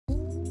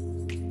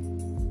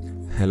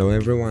Hello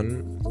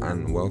everyone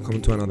and welcome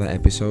to another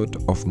episode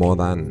of More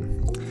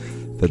Than.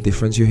 The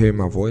difference you hear in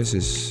my voice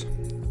is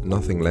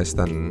nothing less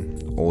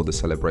than all the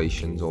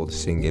celebrations, all the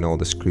singing, all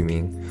the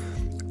screaming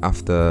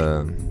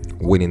after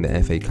winning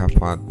the FA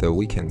Cup at the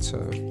weekend. So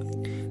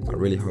I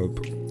really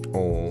hope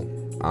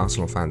all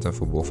Arsenal fans and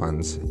football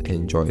fans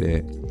enjoyed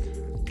it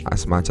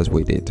as much as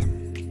we did.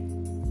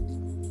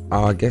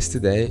 Our guest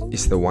today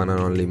is the one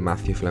and only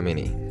Mathieu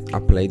Flamini. I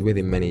played with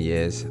him many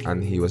years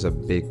and he was a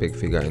big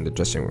figure in the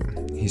dressing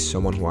room. He's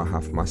someone who I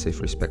have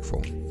massive respect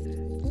for.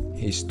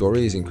 His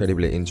story is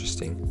incredibly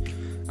interesting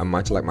and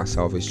much like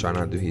myself is trying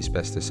to do his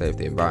best to save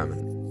the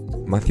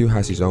environment. Mathieu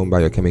has his own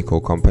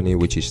biochemical company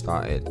which he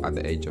started at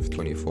the age of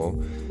 24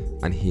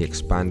 and he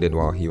expanded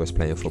while he was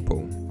playing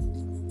football.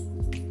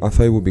 I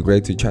thought it would be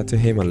great to chat to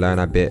him and learn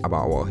a bit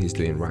about what he's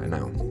doing right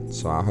now.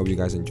 So I hope you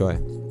guys enjoy.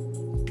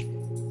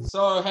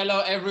 So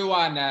hello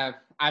everyone,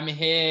 I'm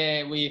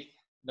here with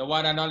the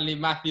one and only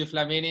Mathieu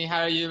Flamini.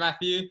 How are you,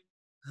 Mathieu?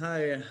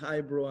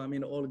 Hi, bro.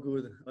 All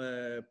good.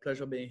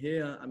 Pleasure being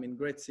here.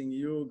 Great seeing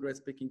you. Great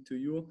speaking to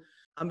you.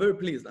 I'm very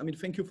pleased.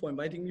 Thank you for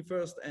inviting me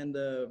first, and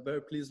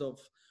very pleased of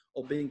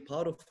being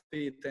part of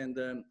it.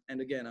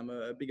 And again, I'm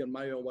a big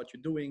admirer of what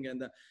you're doing,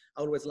 and I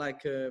always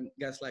like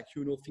guys like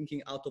you,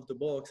 thinking out of the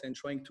box and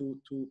trying to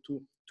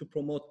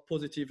promote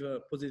positive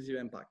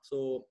impact.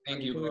 So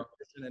thank you, bro.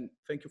 And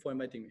thank you for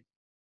inviting me.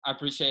 I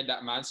appreciate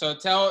that, man. So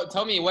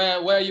tell me where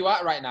are you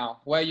at right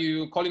now? Where are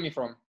you calling me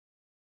from?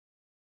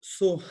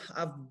 So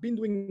I've been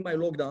doing my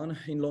lockdown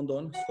in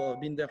London. So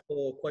I've been there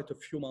for quite a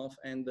few months,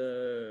 and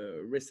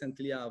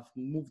recently I've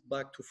moved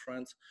back to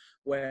France,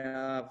 where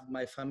I have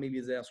my family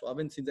is there. So I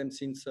haven't seen them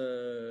since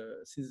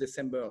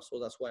December. So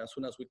that's why as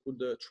soon as we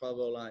could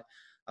travel,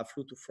 I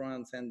flew to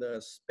France and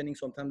spending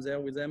some time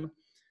there with them.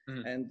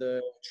 And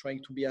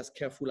trying to be as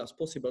careful as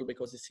possible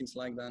because it seems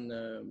like then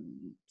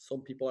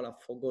some people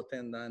have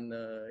forgotten and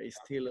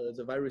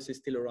the virus is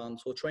still around.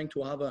 So trying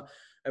to have a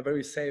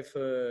very safe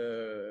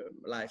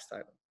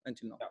lifestyle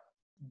until now.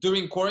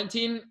 During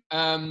quarantine,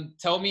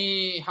 tell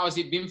me, how has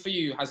it been for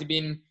you? Has it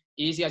been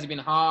easy? Has it been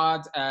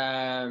hard?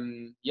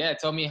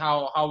 Tell me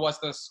how was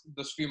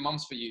those few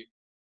months for you?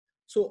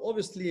 So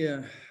obviously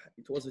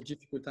it was a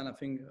difficult time, I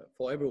think,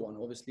 for everyone.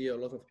 Obviously, a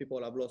lot of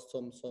people have lost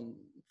some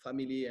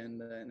family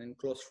and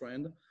close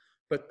friend.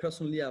 But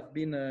personally, I've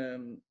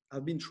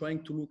been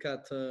trying to look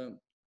at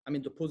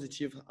the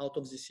positive out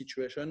of this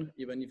situation,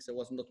 even if there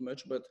was not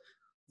much. But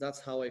that's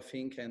how I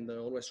think, and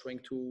always trying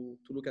to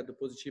look at the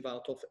positive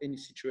out of any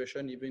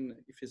situation, even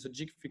if it's a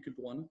difficult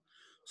one.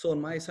 So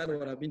on my side,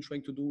 what I've been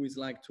trying to do is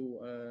like to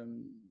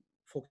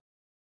focus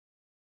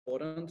on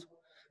important.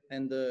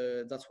 And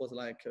that was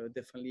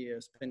definitely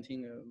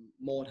spending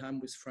more time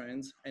with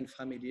friends and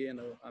family.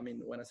 And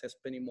when I say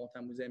spending more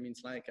time with them,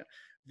 it's like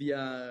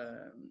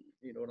via,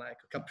 like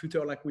a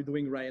computer, like we're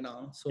doing right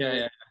now. So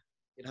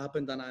it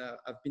happened, and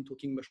I've been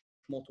talking much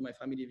more to my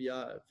family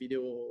via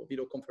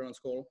video conference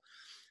call.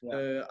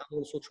 I'm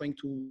also trying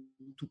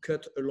to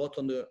cut a lot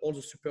on all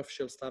the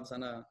superficial stuff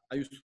that I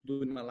used to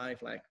do in my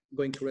life, like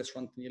going to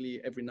restaurant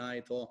nearly every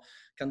night, or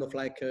kind of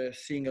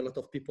seeing a lot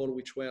of people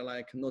which were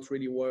not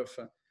really worth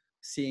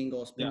seeing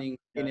or spending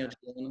energy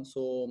on.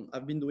 So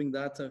I've been doing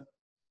that,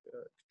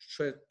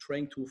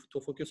 trying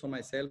to focus on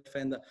myself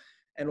and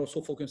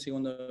also focusing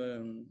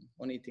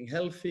on eating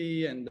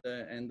healthy and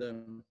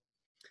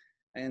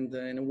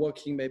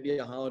working maybe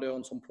harder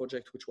on some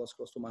project which was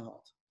close to my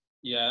heart.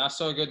 Yeah, that's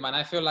so good, man.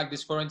 I feel like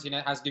this quarantine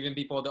has given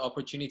people the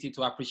opportunity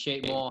to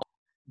appreciate more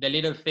the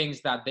little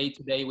things that day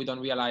to day we don't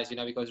realize,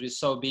 because we're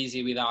so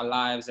busy with our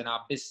lives and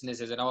our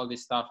businesses and all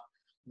this stuff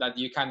that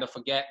you kind of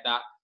forget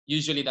that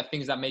usually the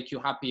things that make you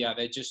happier,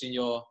 they're just in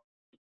your,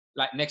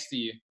 next to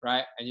you,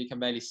 right? And you can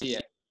barely see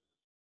it.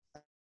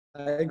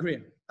 I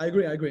agree.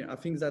 I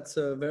think that's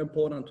very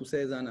important to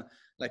say that,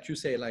 like you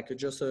say,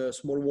 just a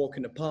small walk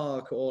in the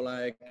park, or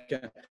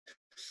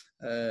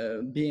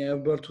being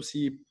able to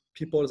see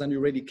people that you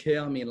really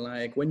care.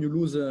 When you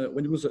lose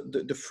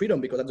the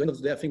freedom, because at the end of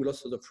the day, I think we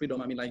lost the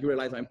freedom. You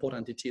realize how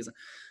important it is.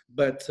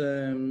 But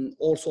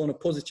also on a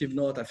positive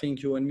note, I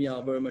think you and me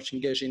are very much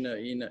engaged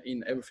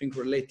in everything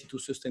related to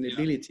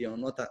sustainability,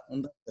 on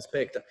that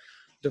aspect.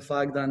 The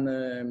fact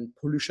that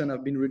pollution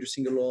have been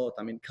reducing a lot.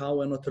 Cars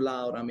were not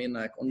allowed.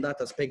 On that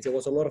aspect, there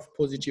was a lot of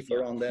positive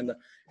around, and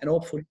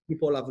hopefully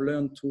people have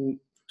learned to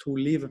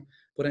live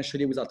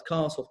potentially without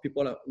cars. Or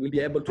people will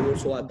be able to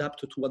also adapt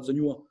to what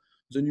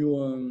the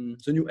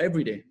new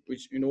everyday,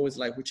 which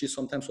which is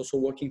sometimes also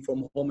working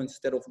from home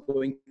instead of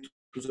going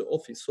to the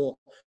office. So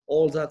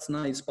all that's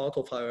now is part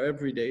of our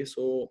everyday.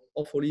 So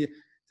hopefully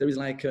there is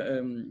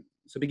the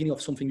beginning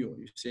of something new.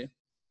 You see.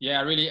 Yeah,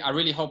 I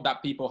really hope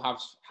that people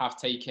have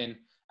taken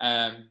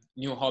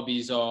new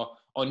hobbies or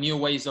new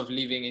ways of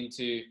living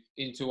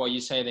into what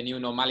you say, the new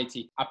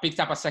normality. I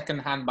picked up a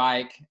second-hand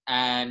bike,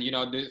 and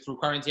through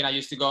quarantine I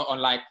used to go on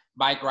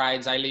bike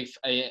rides. I live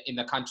in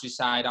the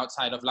countryside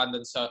outside of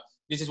London, so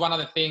this is one of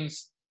the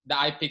things that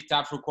I picked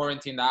up through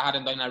quarantine that I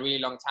hadn't done in a really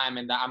long time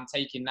and that I'm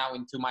taking now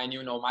into my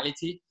new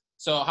normality.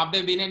 So have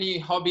there been any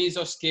hobbies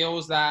or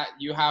skills that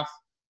you have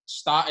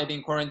started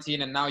in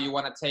quarantine and now you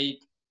want to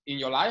take in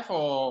your life,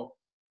 or?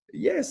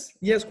 Yes,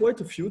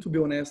 quite a few, to be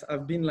honest.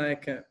 I've been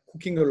like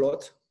cooking a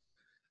lot.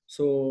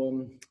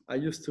 So I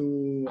used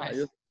to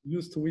Nice.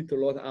 used to eat a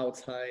lot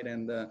outside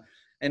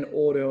and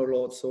order a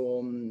lot.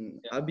 So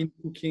Yeah. I've been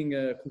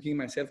cooking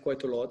myself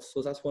quite a lot.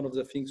 So that's one of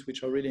the things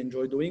which I really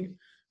enjoy doing.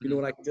 You know,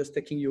 like just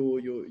taking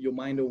your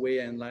mind away,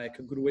 and like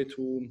a good way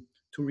to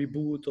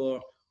reboot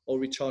or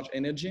recharge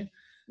energy.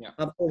 Yeah.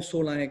 I've also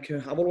like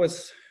I've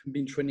always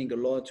been training a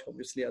lot,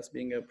 obviously, as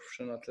being a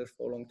professional athlete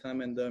for a long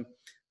time. And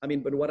I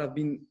mean, but what I've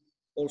been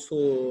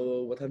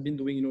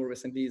doing, you know,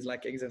 recently is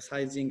like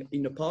exercising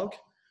in the park,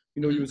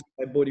 you know, using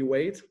my body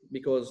weight,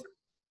 because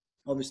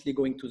obviously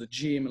going to the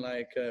gym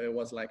like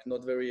was like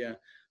not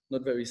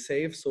very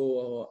safe.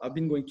 So I've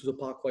been going to the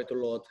park quite a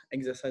lot,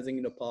 exercising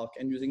in the park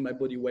and using my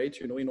body weight,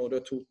 you know, in order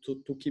to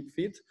keep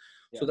fit.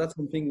 Yeah. So that's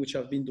something which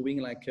I've been doing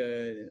like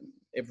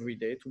every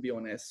day, to be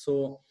honest.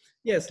 So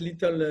yes,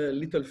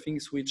 little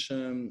things which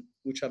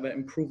have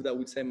improved, I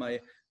would say, my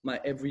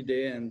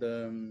everyday. And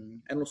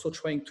also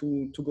trying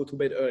to go to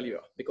bed earlier,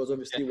 because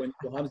obviously when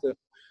you have the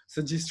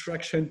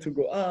distraction to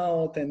go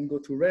out and go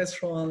to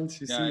restaurants,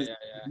 you see,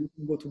 you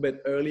can go to bed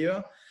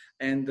earlier.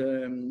 And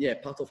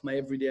part of my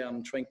everyday,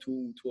 I'm trying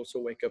to also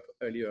wake up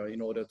earlier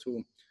in order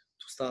to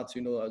start,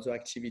 you know, the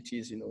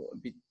activities, you know, a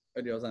bit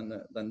earlier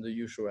than the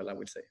usual, I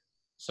would say.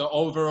 So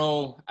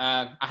overall,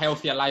 a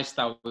healthier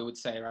lifestyle, we would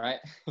say, right?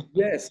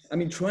 Yes, I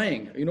mean,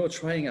 trying.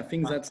 I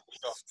think that's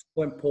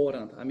so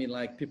important. I mean,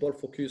 like people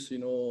focus, you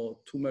know,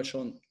 too much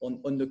on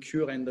the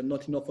cure and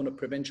not enough on the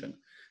prevention.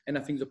 And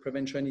I think the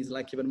prevention is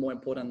like even more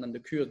important than the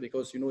cures,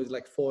 because, you know, it's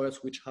like for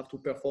us, which have to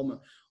perform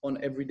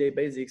on everyday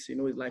basics, you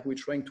know, it's like we're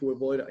trying to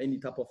avoid any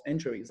type of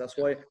injuries. That's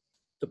why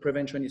the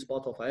prevention is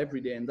part of our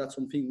everyday. And that's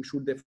something we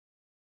should definitely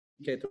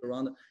get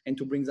around, and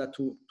to bring that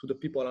to the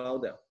people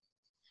out there.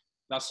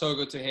 That's so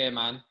good to hear,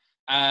 man.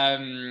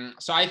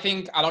 So I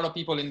think a lot of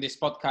people in this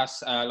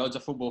podcast, loads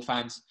of football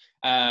fans,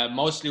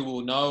 mostly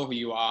will know who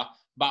you are.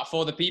 But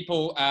for the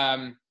people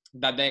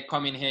that they're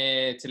coming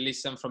here to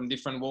listen from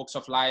different walks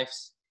of life,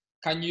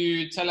 can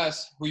you tell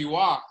us who you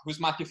are? Who's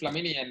Mathieu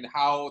Flamini, and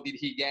how did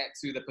he get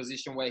to the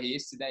position where he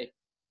is today?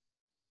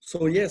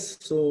 So yes,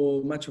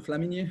 so Mathieu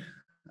Flamini,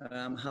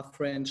 I'm half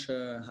French,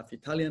 half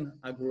Italian.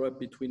 I grew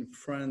up between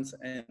France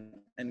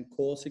and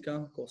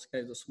Corsica. Corsica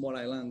is a small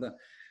island,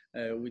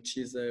 which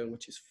is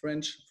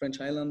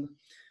French island.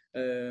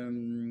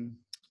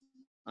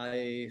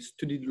 I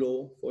studied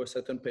law for a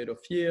certain period of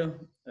year,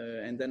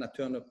 and then I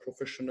turned a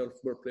professional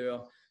football player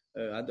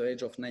at the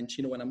age of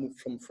 19, when I moved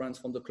from France,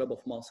 from the club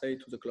of Marseille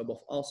to the club of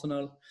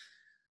Arsenal.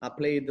 I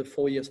played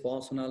 4 years for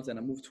Arsenal, then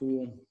I moved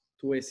to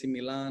AC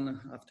Milan.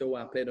 After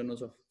I played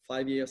another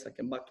 5 years. I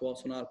came back to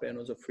Arsenal, played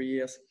another 3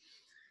 years.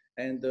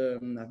 And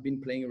I've been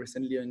playing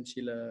recently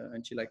until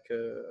like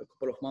a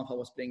couple of months. I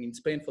was playing in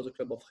Spain for the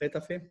club of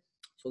Getafe.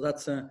 So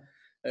that's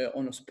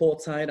on a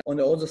sports side. On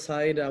the other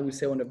side, I would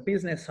say on the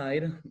business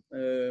side,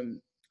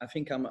 I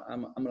think I'm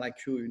like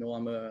you. You know,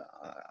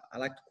 I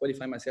like to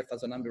qualify myself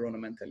as an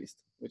environmentalist,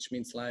 which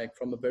means like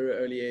from a very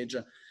early age,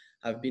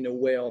 I've been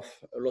aware of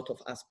a lot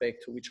of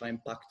aspects which are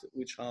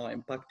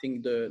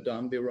impacting the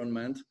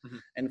environment. Mm-hmm.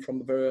 And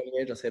from a very early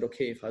age, I said,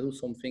 okay, if I do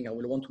something, I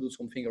will want to do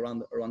something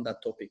around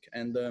that topic.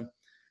 And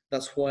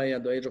that's why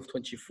at the age of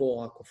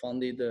 24, I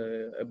co-founded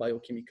a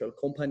biochemical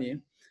company.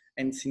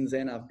 And since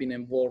then, I've been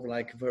involved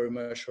like very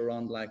much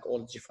around like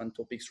all different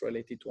topics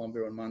related to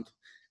environment.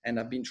 And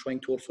I've been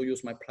trying to also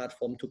use my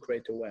platform to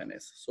create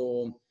awareness.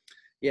 So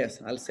yes,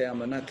 I'll say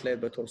I'm an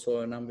athlete, but also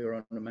an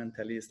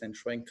environmentalist, and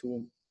trying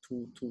to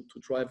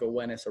drive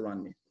awareness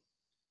around me.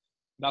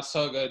 That's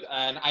so good.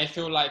 And I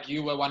feel like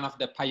you were one of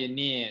the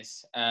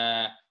pioneers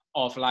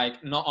of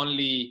like not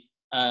only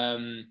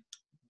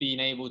being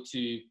able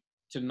to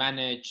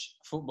manage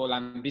football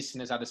and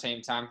business at the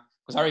same time.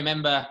 Because I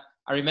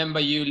remember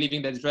you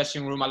leaving the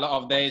dressing room a lot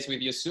of days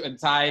with your suit and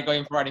tie,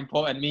 going for an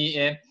important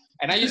meeting.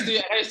 And I used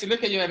to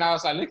look at you and I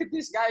was like, look at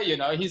this guy, you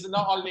know, he's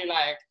not only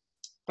like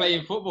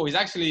playing football, he's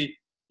actually,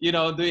 you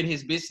know, doing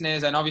his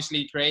business, and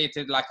obviously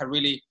created like a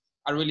really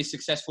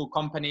successful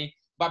company.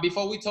 But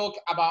before we talk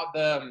about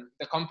the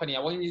company, I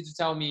want you to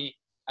tell me,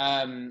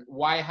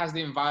 why has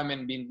the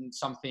environment been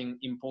something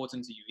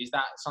important to you? Is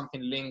that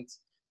something linked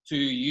to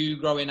you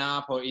growing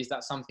up, or is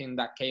that something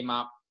that came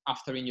up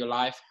after in your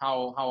life?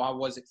 How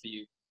was it for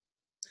you?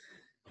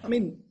 I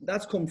mean,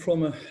 that's come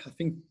from, I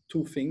think,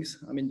 two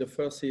things. I mean, the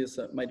first is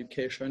my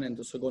education, and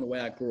the second,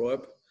 where I grew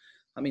up.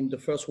 I mean, the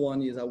first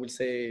one is, I will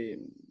say,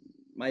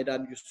 my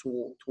dad used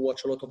to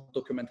watch a lot of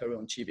documentary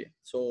on TV.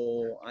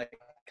 So I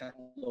kind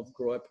of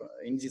grew up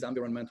in this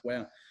environment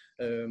where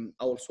I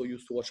also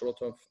used to watch a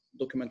lot of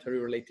documentary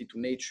related to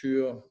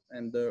nature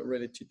and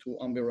related to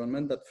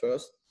environment. That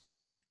first.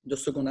 The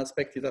second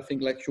aspect is, I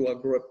think, like you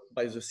grew up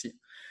by the sea.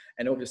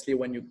 And obviously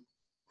when you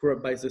grew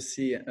up by the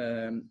sea,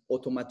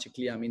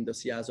 automatically, I mean, the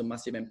sea has a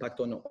massive impact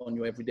on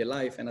your everyday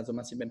life, and has a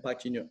massive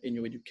impact in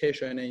your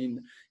education and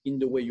in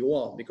the way you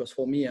are. Because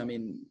for me, I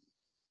mean,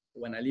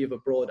 when I live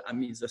abroad, I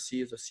miss the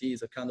sea. The sea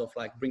is a kind of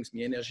like brings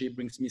me energy,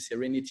 brings me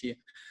serenity.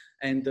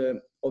 And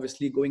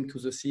obviously going to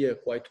the sea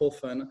quite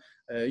often,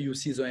 you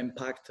see the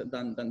impact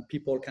that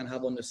people can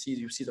have on the sea.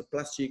 You see the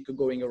plastic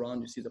going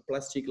around, you see the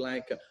plastic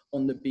like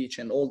on the beach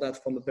and all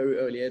that from a very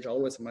early age. I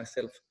always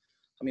myself,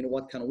 I mean,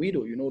 what can we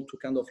do, you know, to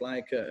kind of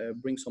like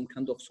bring some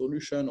kind of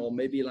solution, or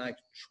maybe like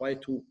try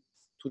to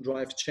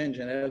drive change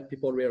and help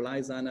people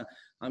realize that,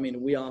 I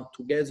mean, we are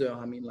together,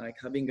 I mean, like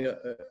having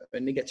a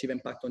negative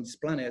impact on this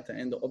planet,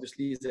 and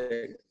obviously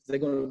there are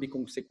going to be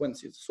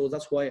consequences. So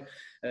that's why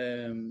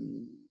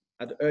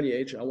at the early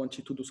age, I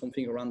wanted to do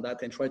something around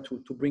that and try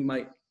to bring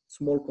my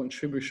small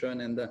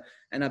contribution.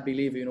 And I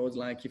believe, you know, it's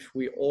like if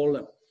we all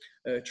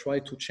try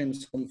to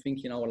change something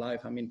in our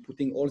life, I mean,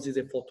 putting all this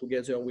effort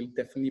together will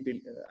definitely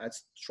be, I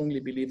strongly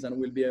believe that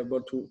we'll be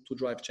able to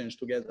drive change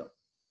together.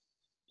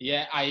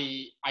 Yeah,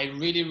 I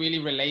really, really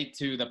relate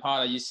to the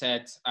part that you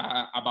said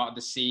about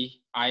the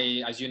sea.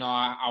 As you know,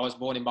 I was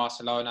born in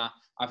Barcelona.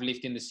 I've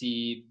lived in the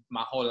sea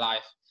my whole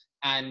life.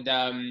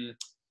 And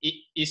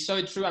it's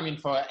so true. I mean,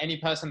 for any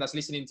person that's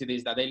listening to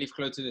this, that they live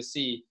close to the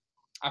sea,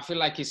 I feel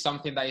like it's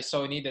something that is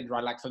so needed,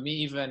 right? Like for me,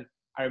 even,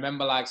 I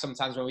remember like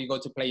sometimes when we go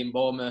to play in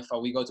Bournemouth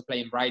or we go to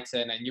play in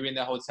Brighton and you're in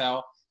the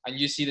hotel and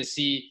you see the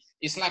sea,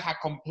 it's like a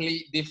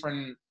complete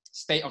different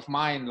state of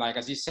mind. Like,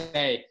 as you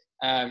say,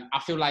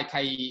 I feel like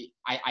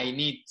I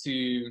need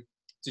to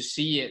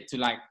see it, to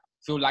like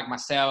feel like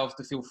myself,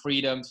 to feel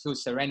freedom, to feel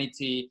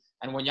serenity.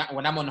 And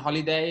when I'm on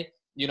holiday,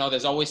 you know,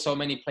 there's always so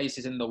many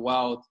places in the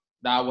world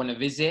that I want to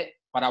visit,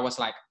 but I was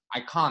like,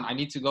 I can't. I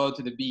need to go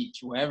to the beach,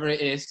 wherever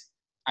it is.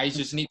 I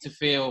just need to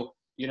feel,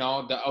 you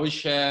know, the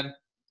ocean,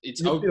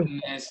 its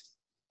openness.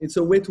 It's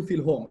a way to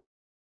feel home.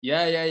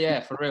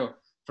 Yeah, for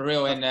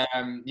real.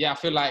 And yeah, I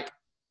feel like,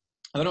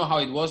 I don't know how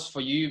it was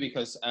for you,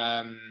 because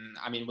I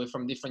mean, we're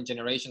from different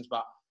generations,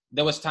 but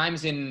there was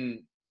times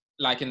in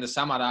the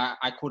summer that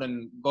I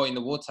couldn't go in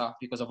the water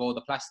because of all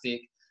the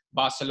plastic.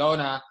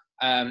 Barcelona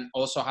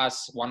also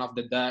has one of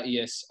the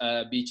dirtiest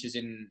beaches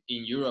in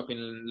Europe,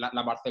 in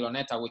La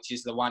Barceloneta, which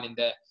is the one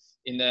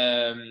in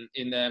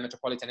the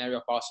metropolitan area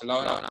of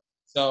Barcelona.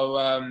 So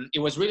it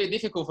was really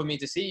difficult for me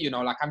to see, you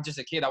know, like I'm just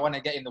a kid, I want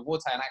to get in the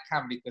water and I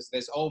can't, because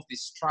there's all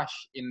this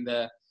trash in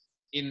the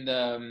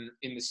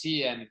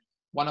sea. And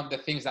one of the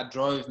things that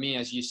drove me,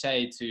 as you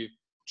say, to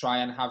try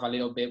and have a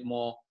little bit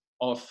more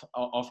of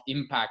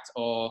impact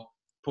or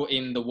put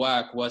in the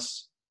work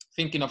was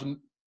thinking of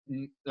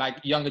like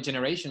younger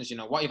generations, you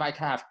know, what if I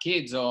can have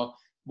kids, or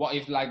what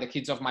if like the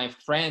kids of my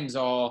friends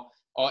or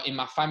in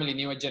my family,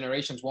 newer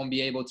generations won't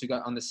be able to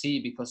go on the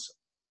sea because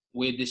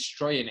we're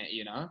destroying it,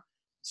 you know?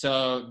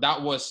 So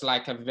that was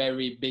like a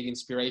very big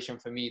inspiration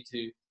for me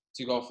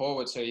to go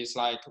forward. So it's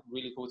like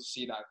really cool to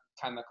see that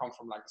kind of come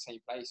from like the same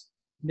place.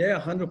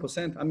 Yeah,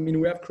 100%. I mean,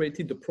 we have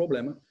created the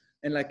problem,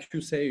 and like you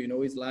say, you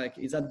know, it's like,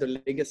 is that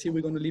the legacy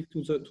we're going to leave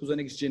to the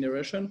next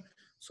generation?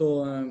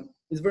 So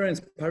it's very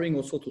inspiring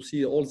also to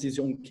see all these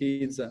young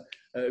kids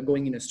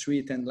going in the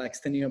street and like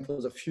standing up for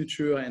the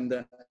future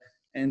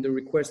and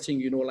requesting,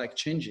 you know, like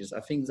changes.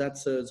 I think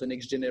that's the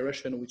next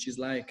generation, which is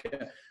like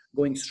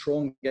going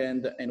strong,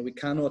 and we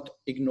cannot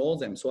ignore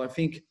them. So I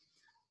think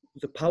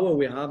the power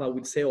we have, I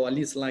would say, or at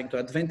least like the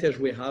advantage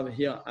we have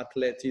here at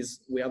Let,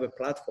 is we have a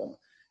platform.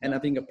 And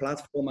having a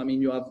platform, I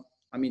mean, you have,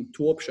 I mean,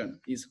 two options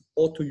is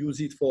or to use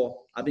it for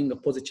having a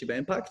positive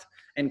impact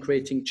and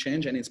creating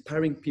change and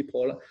inspiring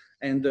people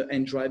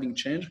and driving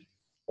change,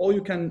 or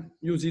you can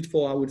use it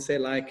for, I would say,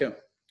 like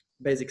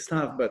basic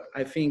stuff. But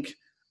I think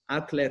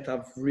athletes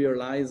have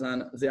realized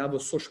and they have a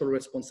social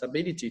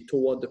responsibility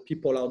toward the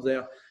people out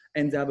there,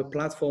 and they have a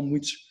platform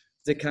which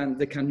they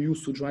can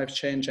use to drive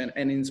change and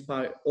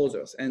inspire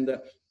others. And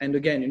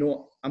again, you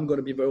know, I'm going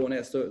to be very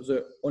honest.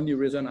 The only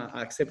reason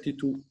I accepted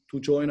to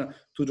join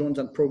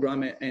that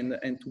program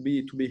and to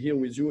be here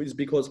with you is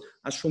because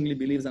I strongly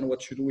believe that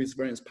what you do is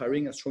very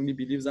inspiring. I strongly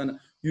believe that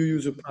you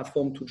use a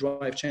platform to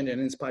drive change and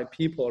inspire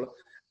people,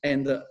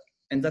 and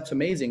that's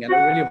amazing. And I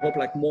really hope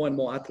like more and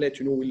more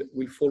athletes, you know,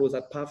 will follow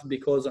that path,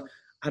 because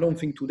I don't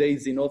think today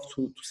is enough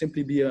to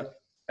simply be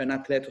an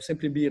athlete or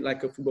simply be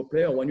like a football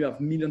player. When you have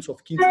millions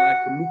of kids like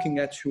looking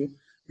at you,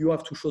 you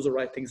have to show the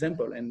right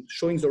example. And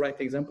showing the right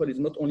example is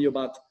not only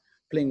about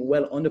playing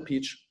well on the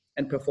pitch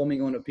and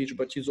performing on the pitch,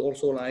 but it's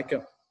also like,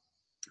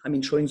 I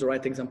mean, showing the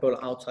right example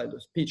outside the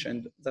pitch.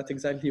 And that's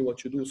exactly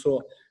what you do.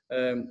 So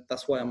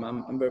that's why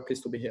I'm very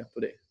pleased to be here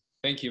today.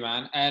 Thank you,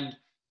 man. And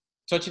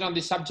touching on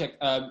this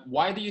subject,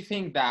 why do you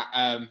think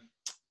that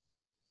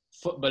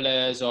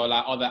footballers or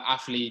like other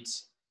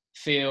athletes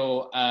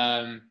feel,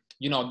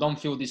 you know, don't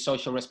feel this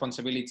social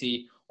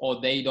responsibility, or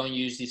they don't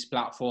use this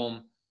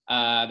platform,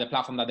 the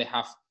platform that they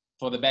have,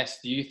 for the best?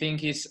 Do you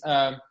think it's,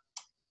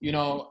 you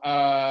know,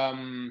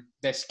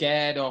 they're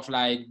scared of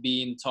like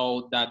being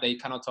told that they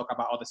cannot talk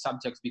about other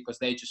subjects because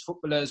they're just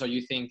footballers, or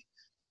you think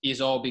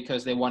it's all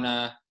because they want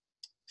to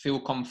feel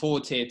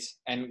comforted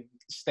and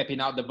stepping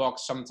out the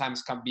box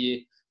sometimes can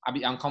be a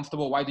bit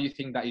uncomfortable? Why do you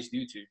think that is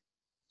due to?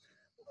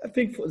 I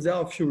think there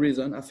are a few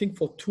reasons. I think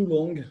for too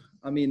long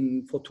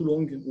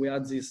we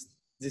had this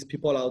these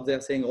people out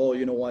there saying, oh,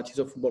 you know what, he's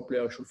a football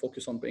player, should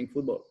focus on playing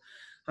football.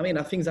 I mean,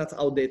 I think that's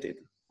outdated.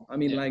 I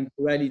mean, like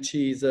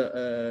reality is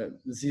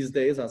these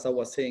days, as I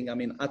was saying, I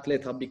mean,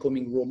 athletes are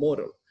becoming role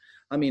model.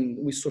 I mean,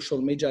 with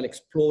social media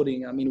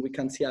exploding, I mean, we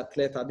can see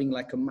athletes having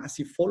like a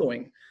massive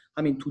following.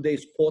 I mean,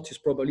 today's sport is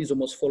probably the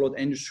most followed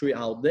industry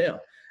out there.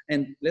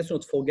 And let's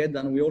not forget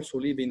that we also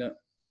live in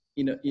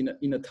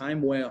a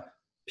time where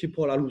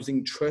people are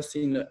losing trust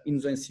in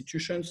the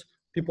institutions,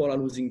 people are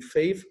losing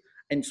faith,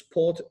 and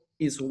sport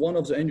is one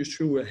of the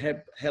industry will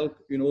help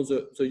you know,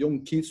 the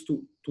young kids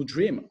to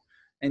dream.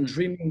 And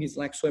dreaming is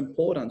like so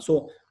important.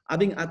 So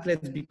having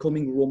athletes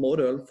becoming role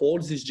model for all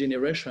this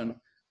generation,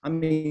 I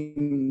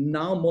mean,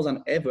 now more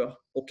than ever,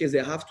 okay,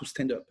 they have to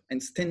stand up,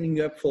 and standing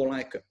up for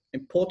like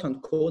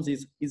important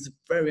causes is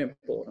very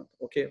important,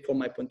 okay, from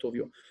my point of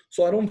view.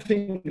 So I don't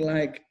think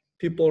like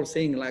people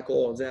saying like,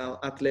 oh, they are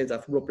athletes, they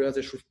are football players,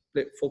 they should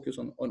focus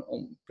on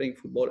playing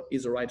football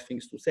is the right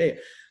things to say.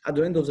 At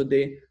the end of the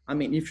day, I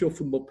mean, if you're a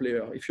football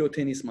player, if you're a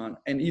tennisman,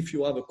 and if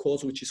you have a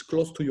cause which is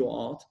close to your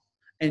heart,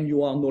 and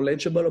you are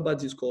knowledgeable about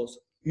this cause,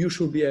 you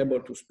should be able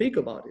to speak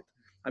about it.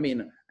 I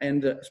mean,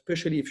 and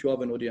especially if you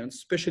have an audience,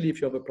 especially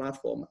if you have a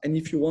platform, and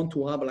if you want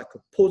to have like a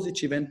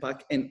positive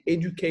impact and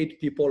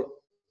educate people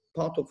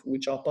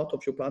which are part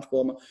of your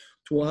platform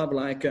to have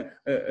like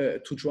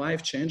to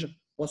drive change,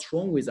 what's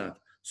wrong with that?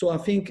 So I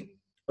think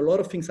a lot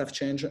of things have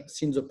changed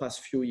since the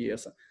past few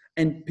years,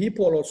 and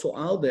people also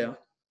out there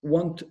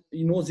want,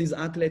 you know, these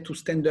athletes to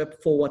stand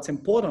up for what's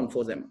important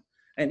for them.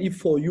 And if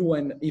for you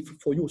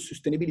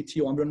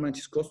sustainability or environment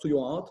is close to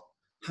your heart,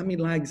 I mean,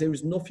 like there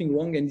is nothing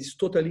wrong, and it's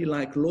totally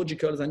like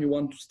logical, and you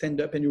want to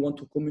stand up and you want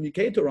to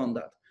communicate around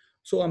that.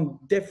 So I'm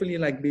definitely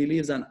like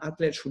believes an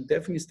athlete should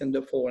definitely stand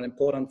up for what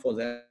important for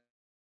them.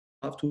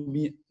 You have to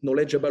be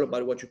knowledgeable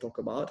about what you talk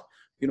about.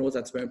 You know,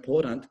 that's very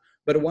important.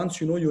 But once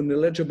you know you're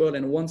knowledgeable,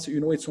 and once you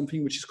know it's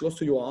something which is close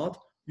to your heart,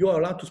 you are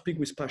allowed to speak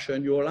with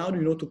passion. You're allowed,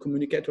 you know, to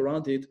communicate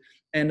around it.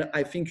 And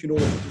I think, you know,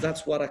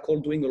 that's what I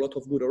call doing a lot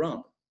of good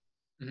around.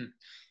 Mm-hmm.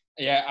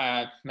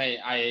 Yeah, mate,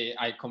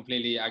 I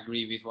completely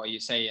agree with what you're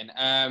saying.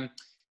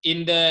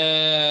 In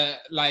the,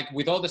 like,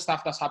 with all the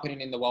stuff that's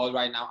happening in the world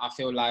right now, I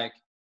feel like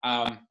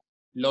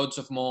loads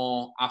of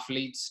more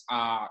athletes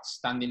are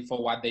standing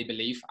for what they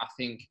believe. I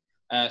think,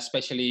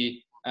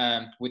 especially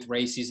with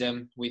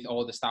racism, with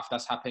all the stuff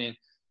that's happening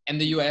in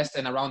the US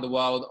and around the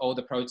world, all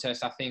the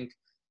protests, I think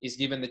is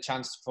given the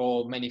chance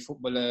for many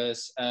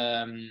footballers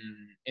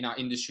in our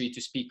industry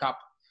to speak up.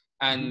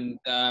 And,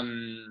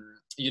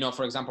 you know,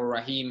 for example,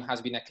 Raheem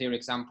has been a clear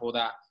example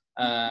that,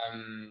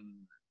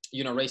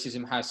 you know,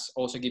 racism has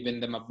also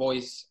given them a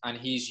voice, and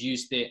he's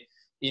used it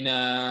in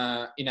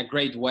a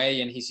great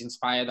way, and he's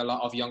inspired a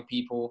lot of young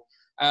people.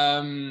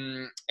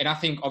 And I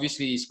think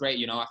obviously it's great,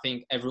 you know, I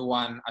think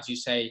everyone, as you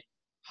say,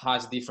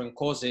 has different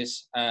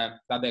causes that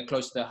they're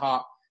close to their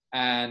heart,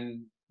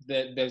 and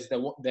they're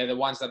the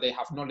ones that they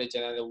have knowledge,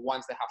 and they're the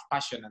ones that have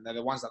passion, and they're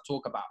the ones that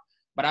talk about.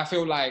 But I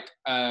feel like,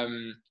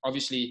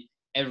 obviously,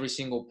 every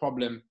single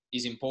problem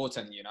is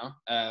important, you know.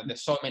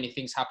 There's so many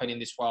things happen in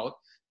this world,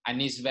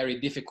 and it's very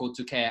difficult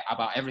to care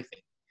about everything.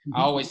 Mm-hmm.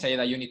 I always say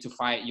that you need to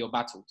fight your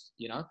battles,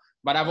 you know.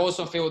 But I've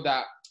also feel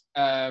that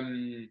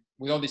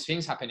with all these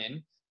things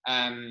happening,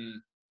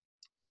 the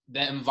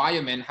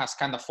environment has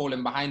kind of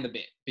fallen behind a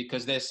bit,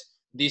 because there's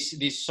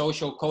these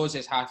social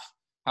causes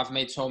have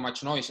made so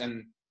much noise,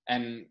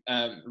 and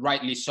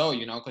rightly so,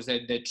 you know, because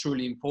they're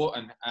truly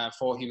important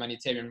for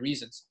humanitarian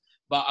reasons.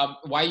 But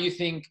why do you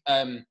think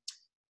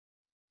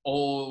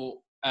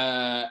all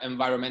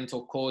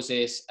environmental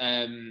causes,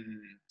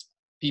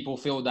 people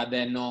feel that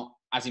they're not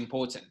as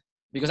important?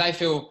 Because I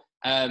feel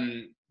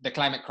the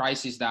climate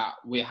crisis that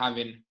we're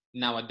having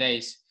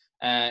nowadays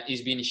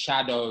is being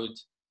shadowed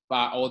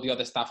by all the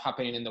other stuff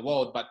happening in the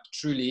world, but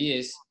truly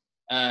is,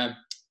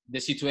 the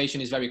situation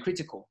is very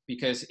critical,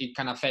 because it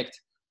can affect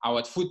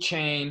our food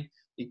chain,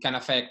 it can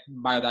affect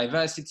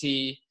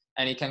biodiversity,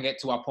 and it can get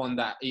to a point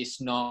that it's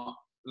not,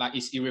 like,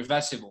 it's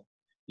irreversible,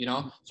 you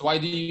know. So why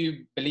do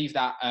you believe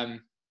that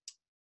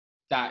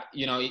that,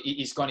 you know,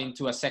 it's gone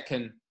into a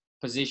second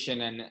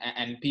position,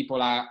 and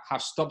people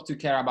have stopped to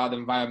care about the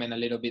environment a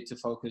little bit to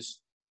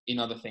focus in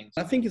other things?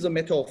 I think it's a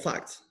matter of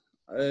fact.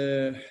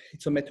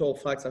 It's a matter of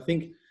fact. I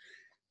think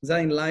there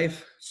in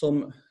life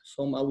some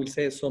I will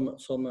say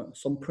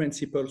some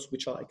principles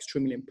which are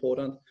extremely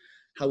important.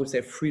 I would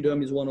say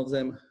freedom is one of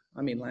them.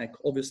 I mean, like,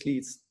 obviously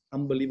it's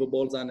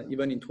unbelievable that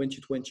even in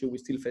 2020 we're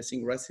still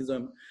facing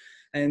racism.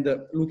 And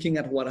looking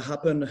at what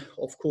happened,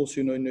 of course,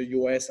 you know, in the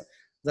US,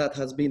 that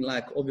has been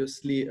like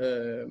obviously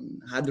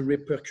had a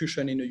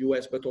repercussion in the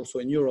US, but also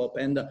in Europe.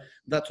 And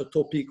that's a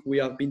topic we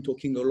have been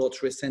talking a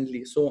lot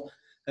recently. So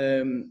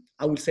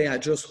I would say I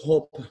just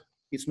hope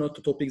it's not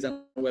the topics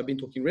that we have been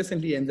talking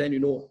recently, and then, you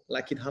know,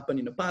 like it happened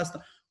in the past,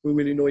 we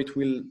will, you know, it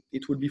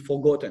will be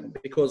forgotten.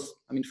 Because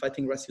I mean,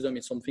 fighting racism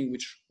is something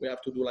which we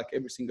have to do like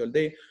every single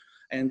day,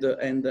 and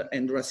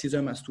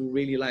racism has to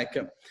really like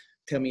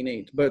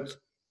terminate. But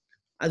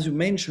as you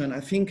mentioned,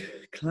 I think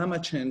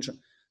climate change,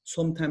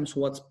 sometimes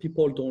what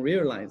people don't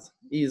realize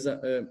is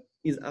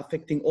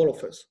affecting all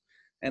of us.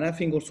 And I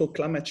think also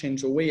climate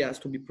change, the way it has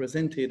to be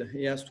presented,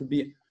 it has to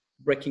be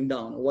breaking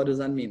down. What does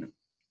that mean?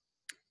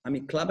 I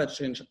mean, climate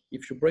change,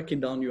 if you break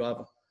it down, you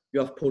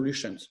have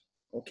pollutions.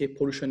 Okay,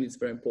 pollution is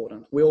very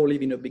important. We all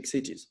live in the big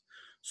cities.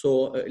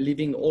 So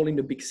living all in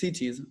the big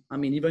cities, I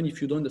mean, even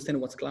if you don't understand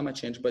what's climate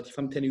change, but if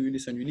I'm telling you,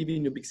 listen, you live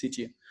in a big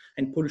city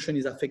and pollution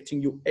is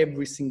affecting you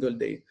every single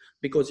day.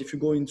 Because if you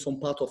go in some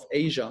part of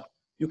Asia,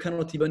 you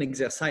cannot even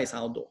exercise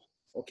outdoor.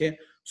 Okay,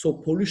 so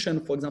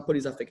pollution, for example,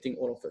 is affecting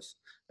all of us.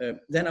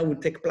 Then I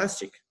would take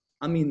plastic.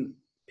 I mean,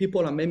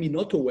 people are maybe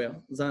not aware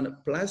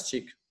that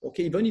plastic,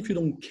 okay, even if you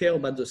don't care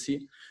about the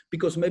sea,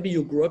 because maybe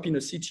you grew up in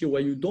a city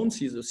where you don't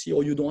see the sea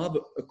or you don't have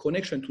a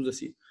connection to the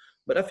sea.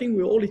 But I think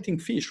we're all eating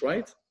fish,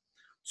 right?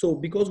 So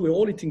because we're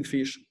all eating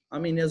fish, I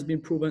mean, it has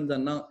been proven that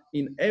now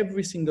in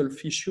every single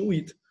fish you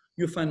eat,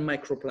 you find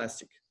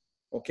microplastic,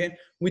 okay?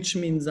 Which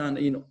means that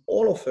in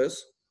all of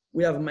us,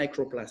 we have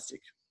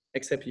microplastic,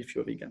 except if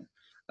you're vegan,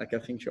 like I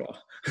think you are.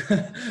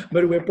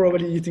 But we're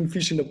probably eating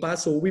fish in the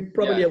past, so we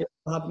probably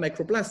have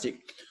microplastic.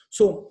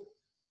 So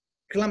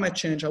climate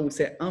change, I would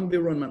say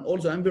environment, all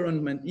the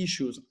environment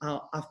issues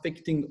are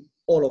affecting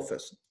all of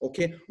us,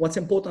 okay? What's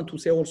important to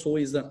say also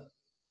is that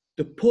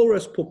the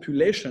poorest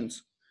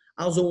populations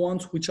are the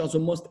ones which are the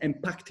most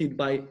impacted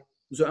by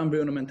the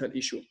environmental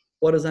issue.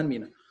 What does that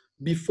mean?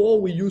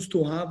 Before we used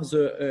to have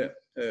the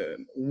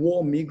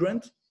war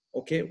migrant,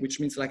 okay, which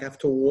means like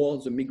after war,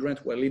 the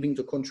migrant were leaving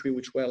the country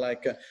which were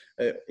like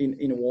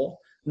in war.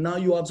 Now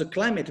you have the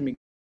climate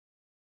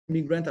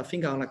migrant, I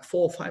think are like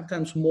 4 or 5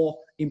 times more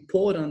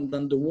important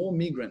than the war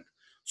migrant.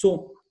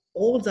 So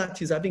all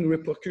that is having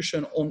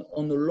repercussion on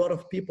a lot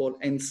of people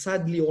and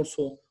sadly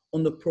also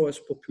on the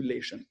poorest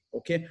population,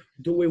 okay?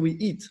 The way we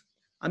eat,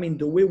 I mean,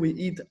 the way we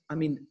eat, I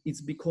mean,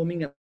 it's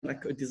becoming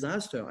like a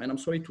disaster. And I'm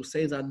sorry to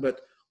say that,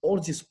 but all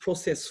this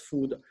processed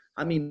food,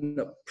 I mean,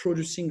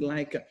 producing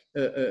like,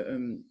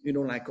 you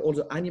know, like all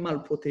the animal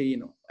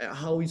protein,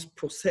 how it's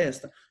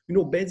processed, you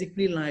know,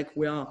 basically like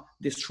we are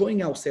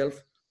destroying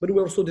ourselves, but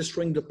we're also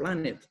destroying the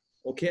planet,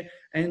 okay?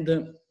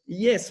 And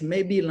yes,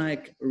 maybe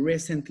like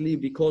recently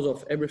because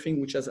of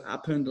everything which has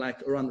happened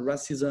like around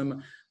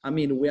racism, I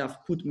mean, we have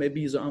put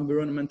maybe the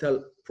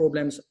environmental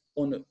problems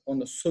on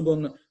a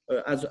second,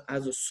 as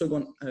a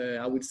second,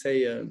 I would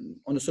say,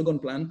 on a second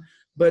plan,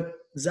 but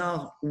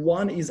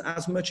one is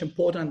as much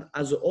important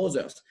as the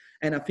others.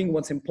 And I think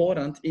what's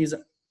important is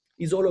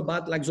all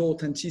about like the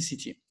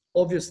authenticity.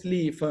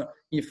 Obviously,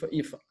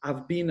 if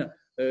I've been,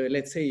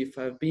 let's say, if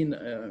I've been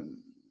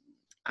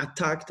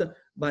attacked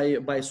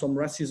by some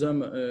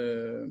racism,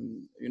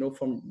 you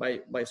know,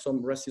 by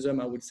some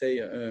racism, I would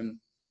say,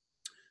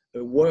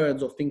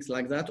 words or things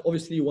like that,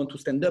 obviously you want to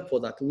stand up for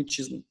that, which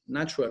is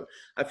natural.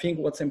 I think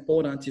what's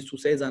important is to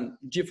say that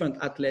different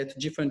athletes,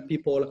 different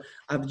people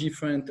have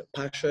different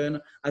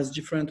passion, as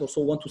different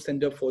also want to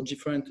stand up for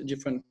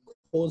different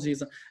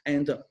causes.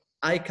 And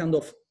I kind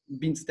of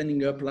been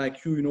standing up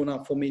like you know,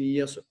 now for many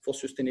years for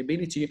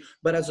sustainability,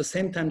 but at the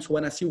same time,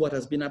 when I see what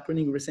has been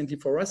happening recently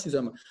for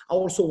racism, I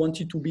also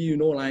wanted to be, you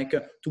know, like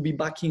to be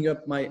backing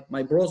up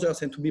my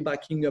brothers and to be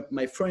backing up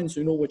my friends,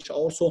 you know, which are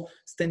also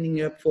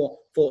standing up for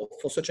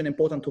such an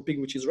important topic,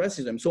 which is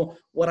racism. So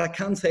what I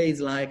can say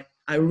is like,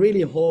 I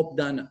really hope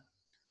that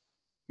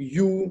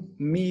you,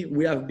 me,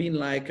 we have been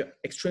like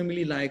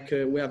extremely like,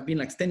 we have been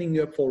like standing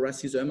up for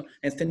racism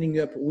and standing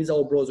up with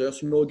our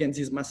brothers, you know, against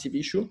this massive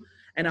issue.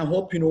 And I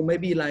hope, you know,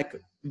 maybe like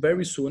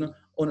very soon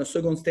on a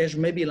second stage,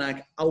 maybe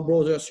like our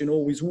brothers, you know,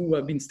 with who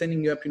have been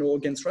standing up, you know,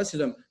 against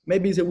racism,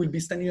 maybe they will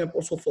be standing up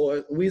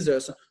also with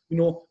us, you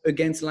know,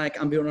 against like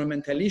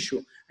environmental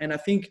issue. And I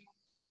think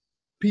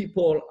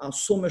people are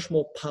so much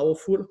more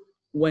powerful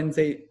when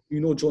they, you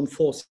know, join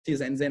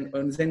forces and then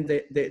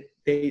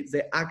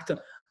they act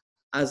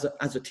as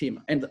a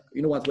team. And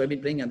you know what, we've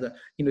been playing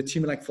in a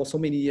team like for so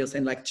many years,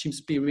 and like team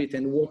spirit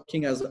and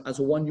working as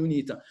one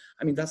unit.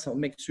 I mean, that's what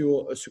makes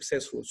you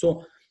successful.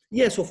 So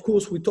yes, of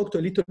course, we talked a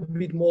little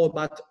bit more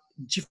about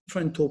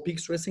different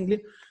topics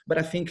recently, but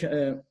I think,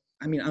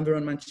 I mean,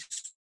 environment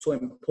is so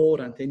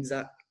important, and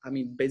that, I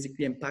mean,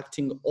 basically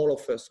impacting all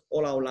of us,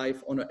 all our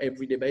life on an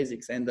everyday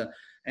basis. And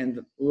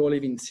we all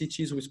live in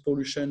cities with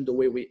pollution. The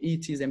way we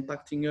eat is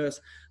impacting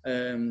us.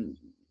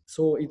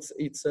 So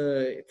it's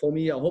for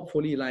me,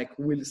 hopefully, like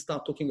we'll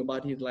start talking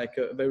about it like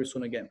very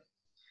soon again.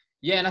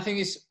 Yeah, and I think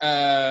it's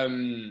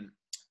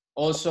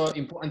also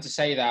important to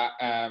say that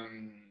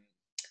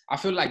I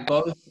feel like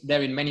both,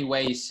 they're in many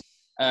ways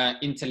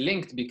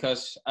interlinked,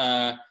 because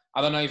I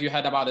don't know if you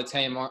heard about the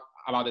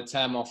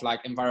term of like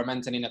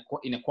environmental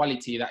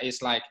inequality, that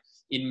is like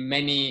in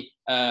many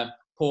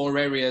poor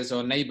areas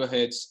or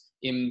neighborhoods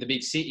in the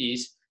big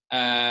cities,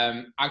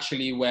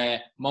 actually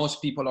where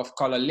most people of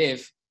color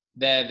live,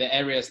 they're the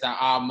areas that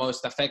are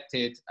most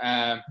affected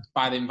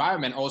by the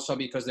environment, also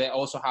because they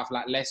also have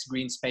like less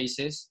green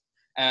spaces.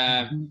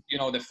 You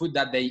know, the food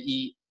that they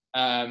eat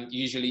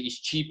usually is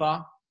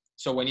cheaper.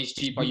 So when it's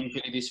cheaper,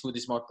 usually this food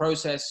is more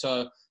processed.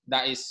 So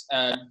that is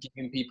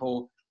giving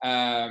people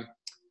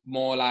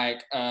more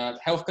like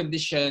health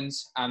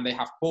conditions, and they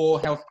have poor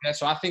healthcare.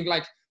 So I think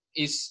like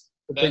it's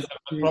the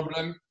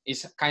problem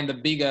is kind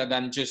of bigger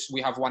than just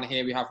we have one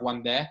here, we have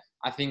one there.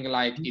 I think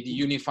like it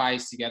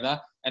unifies together,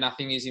 and I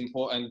think it's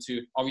important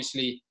to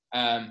obviously,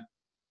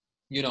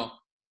 you know,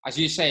 as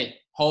you say,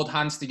 hold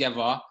hands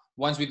together,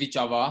 ones with each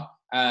other,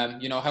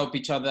 you know, help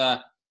each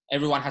other.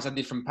 Everyone has a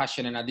different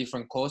passion and a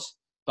different cause,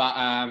 but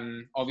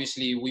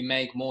obviously we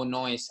make more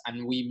noise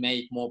and we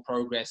make more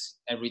progress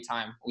every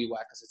time we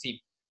work as a team.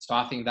 So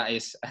I think that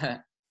is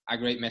a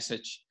great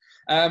message.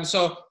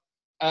 So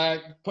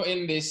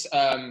putting this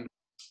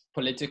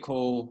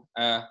political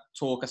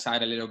talk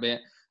aside a little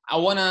bit, I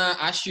want to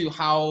ask you,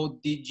 how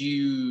did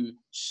you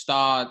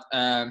start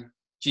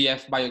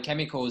GF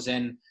Biochemicals?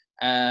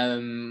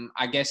 And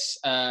I guess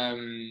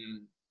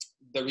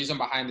the reason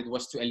behind it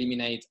was to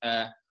eliminate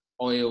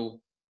oil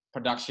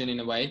production in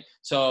a way.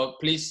 So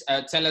please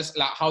tell us,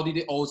 like, how did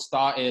it all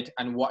started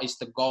and what is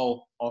the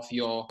goal of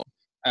your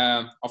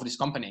of this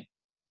company?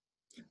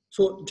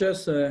 So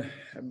just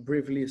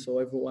briefly, so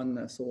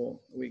everyone, so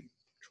we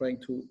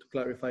trying to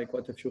clarify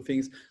quite a few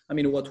things. I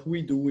mean, what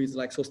we do is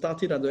like, so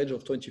started at the age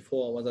of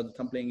 24, I was at the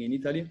time playing in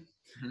Italy,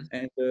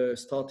 and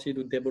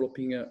started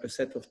developing a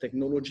set of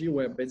technology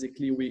where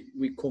basically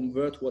we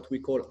convert what we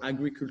call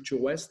agriculture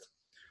waste.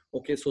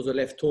 Okay, so the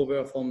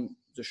leftover from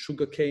the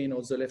sugar cane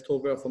or the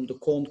leftover from the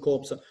corn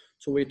cobs.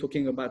 So we're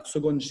talking about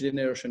second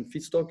generation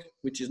feedstock,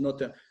 which is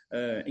not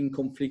in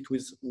conflict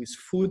with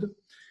food.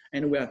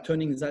 And we are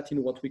turning that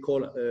into what we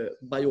call a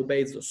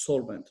bio-based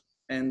solvent.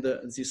 And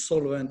these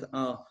solvents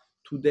are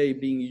today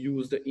being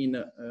used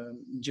in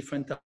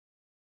different types,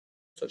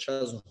 such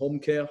as home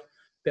care,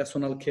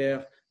 personal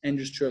care,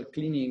 industrial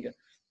cleaning.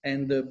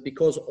 And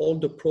because all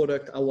the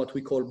products are what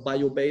we call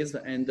bio-based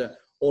and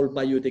all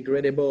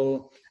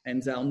biodegradable,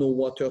 and there are no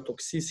water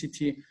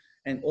toxicity,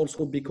 and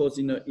also because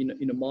in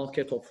a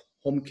market of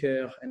home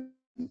care and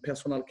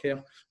personal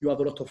care, you have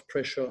a lot of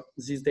pressure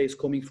these days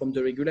coming from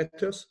the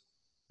regulators.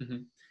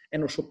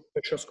 And also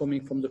pressures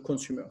coming from the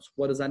consumers.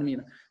 What does that mean?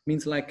 It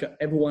means like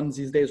everyone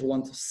these days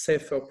wants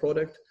safer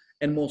product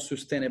and more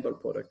sustainable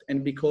product.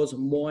 And because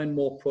more and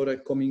more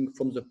product coming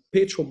from the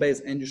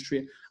petrol-based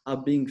industry are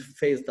being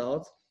phased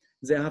out,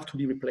 they have to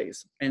be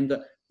replaced. And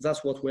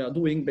that's what we are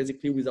doing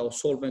basically with our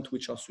solvent,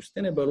 which are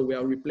sustainable. We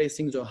are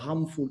replacing the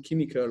harmful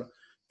chemical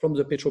from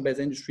the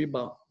petrol-based industry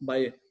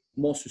by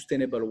more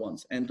sustainable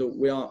ones. And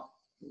we are,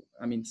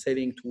 I mean,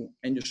 selling to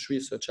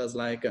industries such as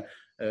like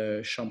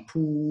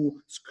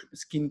shampoo,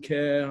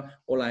 skincare,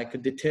 or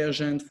like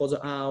detergent for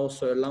the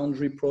house,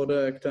 laundry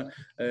product.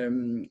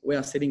 We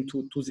are selling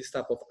to this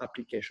type of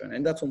application.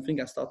 And that's something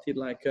I started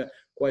like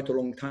quite a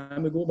long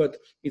time ago, but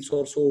it's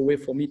also a way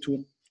for me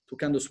to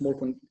kind of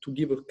to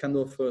give a kind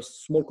of a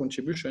small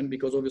contribution,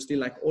 because obviously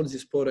like all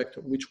these products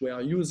which we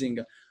are using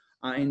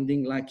are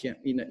ending like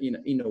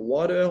in the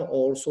water,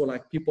 or also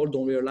like people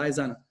don't realize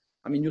that,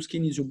 I mean, your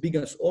skin is your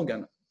biggest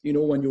organ. You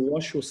know, when you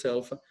wash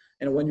yourself,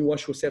 and when you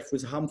wash yourself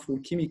with harmful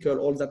chemical,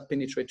 all that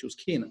penetrates your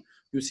skin,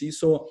 you see.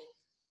 So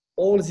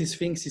all these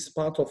things is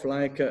part of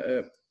like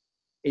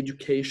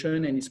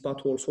education, and it's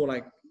part also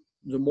like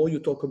the more you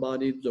talk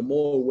about it, the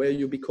more aware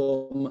you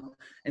become,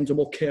 and the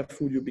more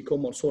careful you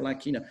become also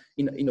like in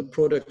a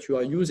product you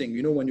are using.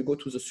 You know, when you go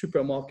to the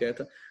supermarket,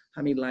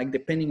 I mean, like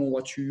depending on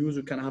what you use,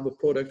 you can have a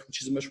product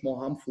which is much more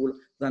harmful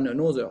than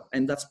another.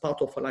 And that's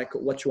part of like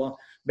what you are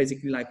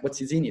basically like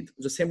what is in it.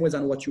 The same way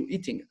than what you're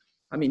eating.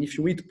 I mean, if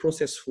you eat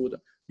processed food,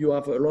 you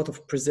have a lot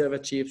of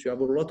preservatives, you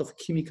have a lot of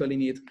chemical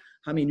in it.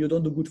 I mean, you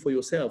don't do good for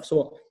yourself.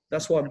 So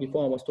that's why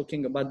before I was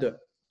talking about the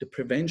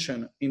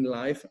prevention in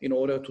life, in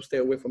order to stay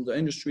away from the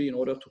industry, in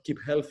order to keep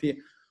healthy.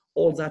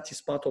 All that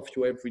is part of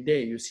you every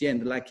day, you see,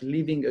 and like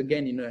living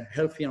again in a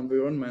healthy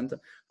environment.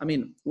 I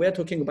mean, we're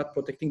talking about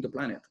protecting the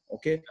planet,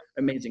 okay?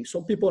 Amazing.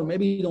 Some people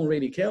maybe don't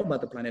really care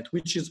about the planet,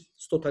 which is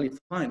totally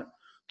fine.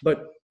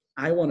 But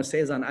I want to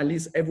say that at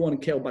least everyone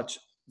care about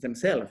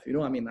themselves. You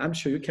know, I mean, I'm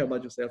sure you care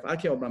about yourself. I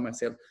care about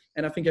myself.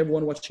 And I think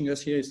everyone watching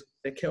us here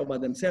they care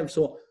about themselves.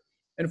 So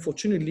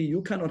unfortunately,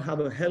 you cannot have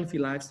a healthy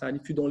lifestyle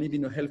if you don't live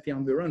in a healthy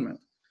environment.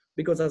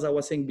 Because as I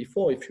was saying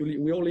before,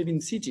 we all live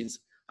in cities.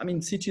 I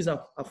mean, cities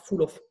are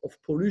full of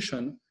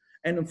pollution.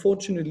 And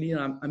unfortunately,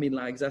 I mean,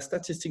 like the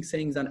statistics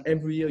saying that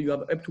every year you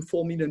have up to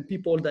 4 million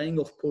people dying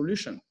of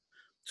pollution.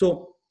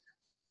 So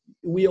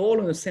we're all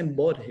on the same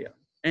boat here.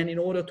 And in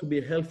order to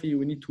be healthy,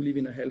 we need to live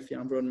in a healthy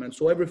environment.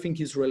 So everything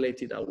is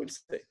related, I will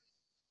say.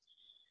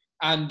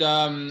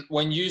 And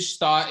when you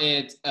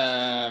started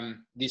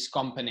this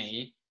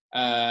company,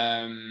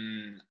 I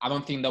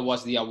don't think there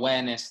was the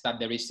awareness that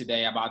there is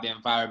today about the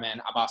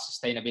environment, about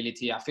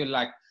sustainability. I feel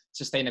like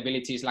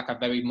sustainability is like a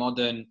very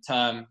modern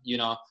term, you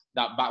know,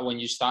 that back when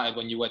you started,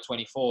 when you were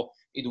 24,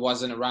 it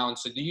wasn't around.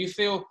 So do you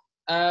feel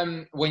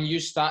when you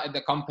started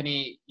the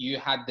company, you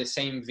had the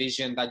same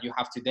vision that you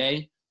have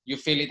today? You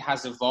feel it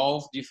has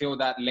evolved? Do you feel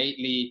that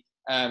lately,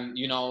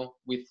 you know,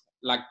 with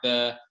like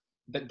the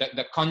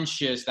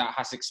conscious that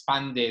has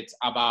expanded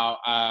about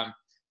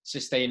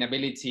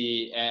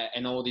sustainability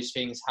and all these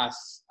things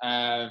has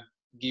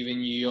given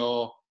you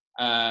your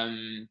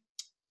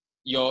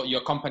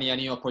your company a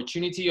new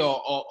opportunity,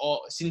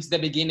 or since the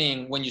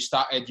beginning when you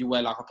started, you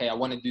were like, okay, I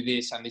want to do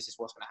this and this is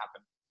what's going to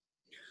happen?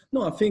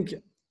 No, I think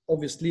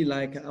obviously,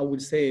 like I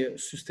would say,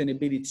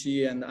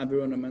 sustainability and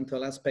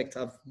environmental aspects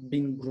have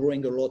been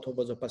growing a lot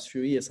over the past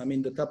few years. I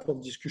mean, the type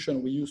of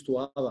discussion we used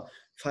to have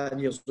 5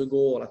 years ago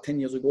or 10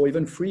 years ago, or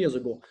even 3 years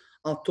ago,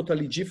 are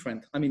totally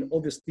different. I mean,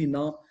 obviously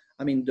now,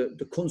 I mean,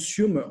 the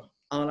consumer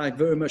are like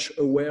very much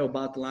aware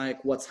about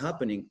like what's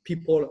happening.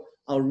 People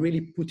are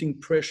really putting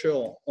pressure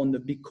on the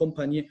big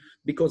company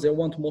because they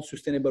want more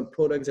sustainable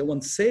products. They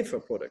want safer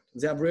products.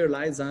 They have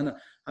realized, and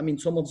I mean,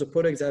 some of the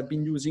products they have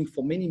been using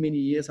for many, many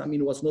years, I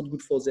mean, was not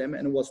good for them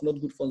and was not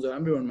good for the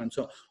environment.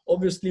 So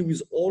obviously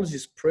with all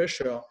this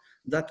pressure,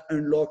 that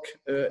unlock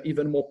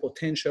even more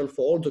potential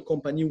for all the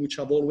companies which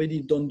have already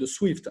done the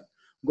swift,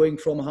 going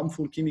from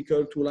harmful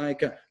chemical to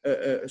like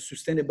a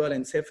sustainable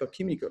and safer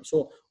chemical.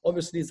 So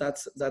obviously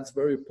that's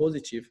very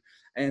positive,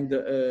 and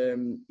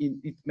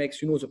it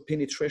makes, you know, the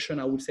penetration,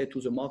 I would say,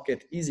 to the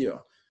market easier.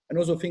 And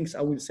other things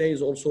I would say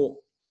is also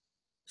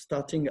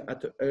starting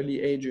at an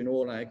early age, you know,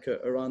 like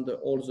around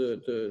all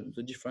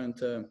the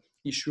different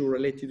issue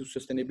related to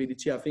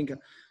sustainability. I think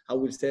I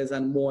will say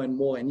that more and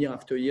more, and year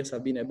after year,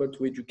 I've been able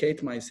to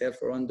educate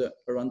myself around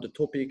the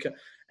topic.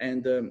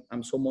 And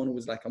I'm someone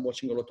who's like, I'm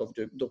watching a lot of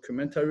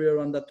documentary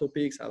around that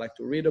topics. I like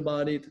to read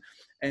about it,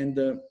 and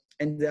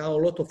there are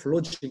a lot of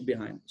logic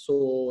behind.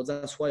 So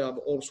that's why I've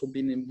also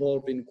been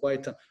involved in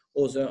quite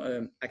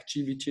other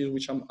activities,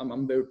 which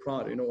I'm very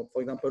proud. You know,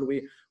 for example,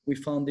 we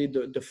founded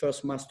the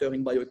first master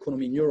in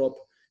bioeconomy in Europe,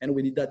 and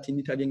we did that in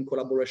Italian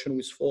collaboration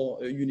with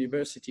 4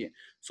 universities.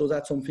 So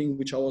that's something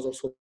which I was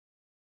also,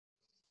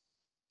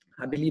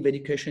 I believe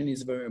education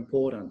is very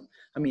important.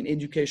 I mean,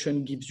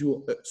 education gives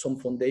you some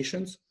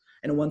foundations,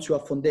 and once you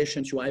have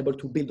foundations, you are able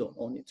to build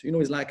on it. You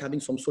know, it's like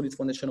having some solid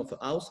foundation of a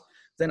house.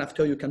 Then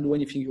after, you can do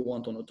anything you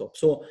want on the top.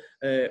 So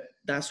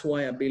that's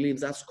why I believe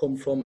that's come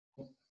from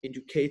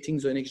educating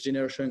the next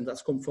generation.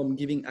 That's come from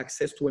giving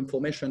access to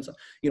information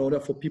in order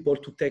for people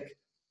to make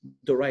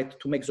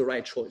the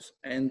right choice.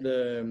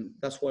 And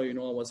that's why, you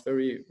know, I was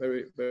very,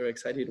 very, very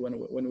excited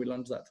when we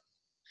launched that.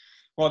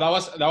 Well,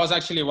 that was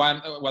actually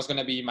one was going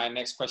to be my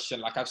next question.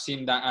 Like, I've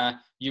seen that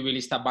you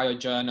released a bio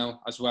journal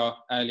as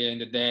well earlier in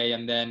the day,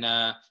 and then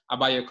a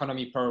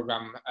bioeconomy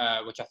program,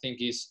 which I think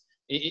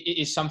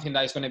is something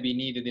that is going to be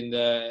needed in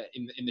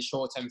the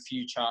short-term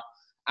future.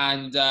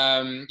 And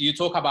you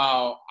talk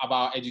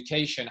about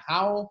education.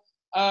 How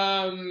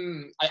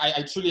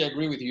I truly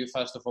agree with you.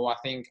 First of all, I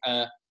think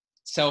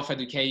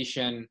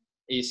self-education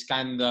is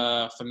kind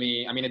of, for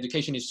me, I mean,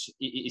 education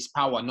is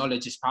power.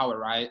 Knowledge is power,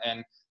 right?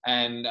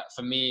 And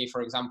for me,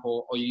 for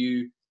example, or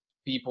you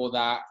people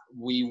that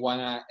we want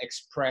to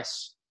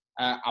express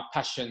our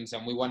passions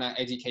and we want to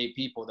educate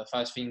people, the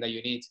first thing that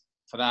you need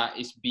for that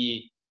is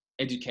be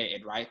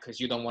educated, right? Because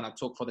you don't want to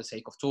talk for the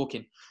sake of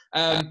talking.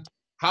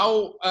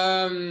 How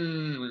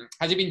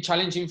has it been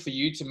challenging for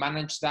you to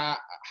manage that,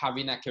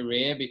 having a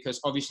career? Because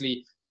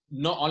obviously,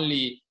 not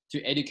only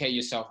to educate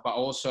yourself, but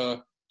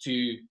also to,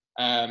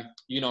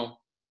 you know,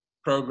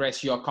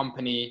 progress your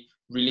company,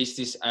 release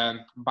this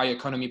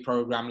bioeconomy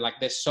program. Like,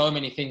 there's so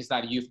many things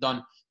that you've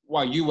done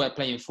while you were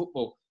playing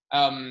football.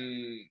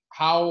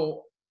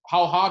 How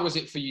hard was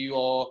it for you,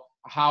 or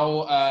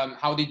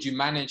how did you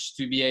manage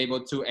to be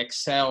able to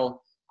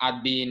excel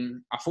at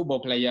being a football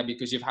player?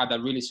 Because you've had a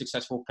really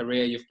successful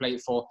career. You've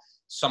played for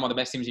some of the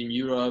best teams in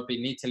Europe,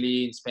 in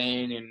Italy, in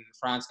Spain, in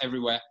France,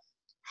 everywhere.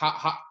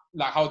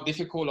 How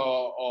difficult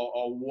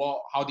or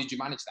what? How did you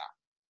manage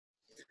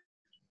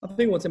that? I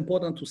think what's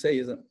important to say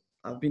is that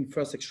I've been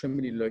first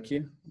extremely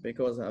lucky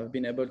because I've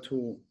been able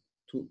to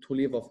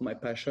live off my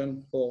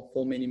passion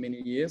for many,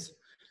 many years.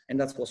 And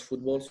that was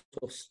football.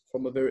 So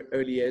from a very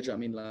early age, I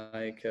mean,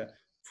 like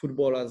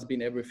football has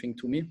been everything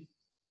to me.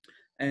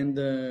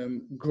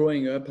 And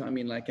growing up, I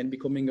mean, like, and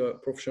becoming a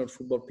professional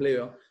football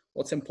player,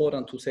 what's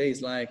important to say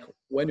is like,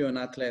 when you're an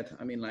athlete,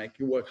 I mean, like,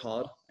 you work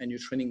hard and you're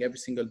training every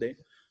single day,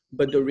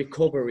 but the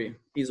recovery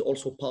is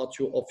also part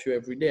of you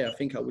every day. I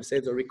think I would say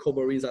the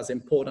recovery is as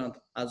important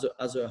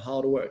as a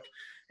hard work.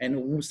 And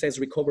who says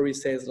recovery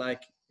says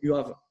like you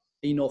have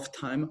enough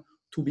time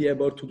to be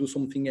able to do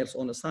something else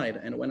on the side.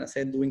 And when I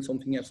said doing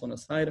something else on the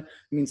side, it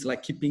means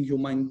like keeping your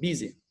mind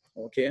busy,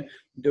 okay?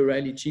 The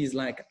reality is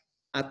like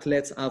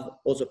athletes have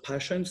other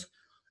passions,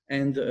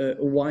 and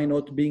why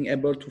not being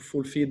able to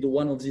fulfill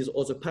one of these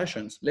other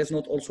passions? Let's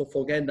not also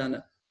forget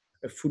that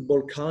a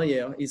football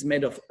career is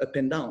made of up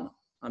and down.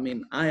 I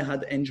mean, I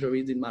had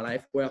injuries in my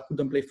life where I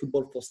couldn't play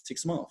football for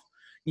 6 months.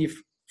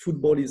 If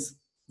football is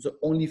the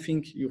only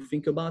thing you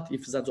think about,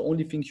 if that's the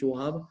only thing you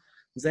have,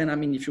 then, I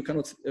mean, if you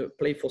cannot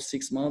play for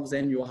 6 months,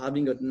 then you're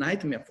having a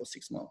nightmare for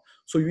 6 months.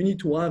 So you need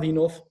to have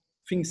enough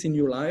things in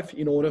your life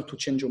in order to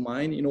change your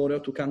mind, in order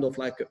to kind of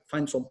like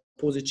find some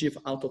positive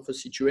out of a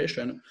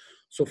situation.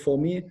 So for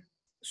me,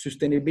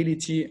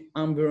 sustainability,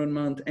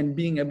 environment, and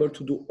being able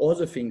to do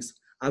other things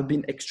have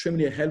been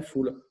extremely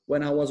helpful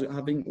when I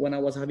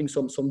was having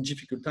some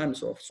difficult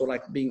times. So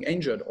like being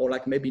injured or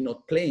like maybe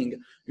not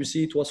playing, you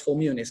see, it was for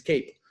me an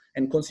escape.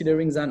 And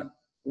considering that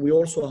we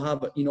also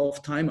have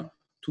enough time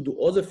to do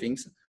other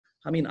things.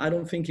 I mean, I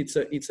don't think it's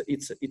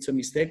a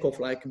mistake of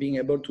like being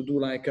able to do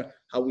like,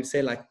 how we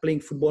say, like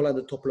playing football at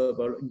the top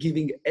level,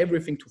 giving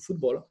everything to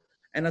football.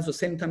 And at the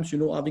same time, you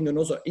know, having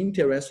another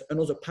interest,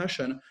 another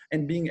passion,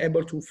 and being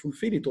able to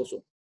fulfill it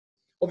also.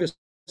 Obviously,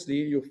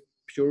 your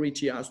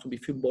priority has to be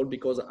football,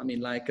 because I mean,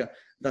 like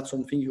that's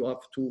something you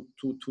have to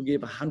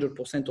give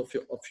 100% of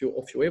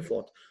your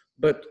effort.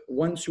 But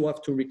once you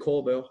have to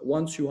recover,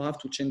 once you have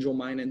to change your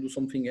mind and do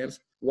something else,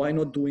 why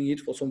not doing it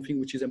for something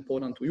which is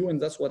important to you? And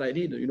that's what I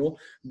did, you know,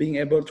 being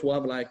able to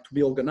have like, to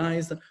be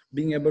organized,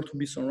 being able to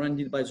be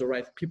surrounded by the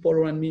right people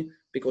around me,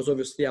 because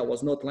obviously I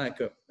was not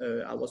like,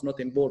 I was not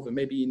involved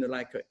maybe in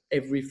like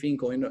everything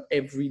or in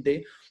every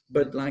day,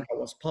 but like I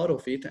was part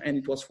of it. And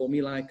it was for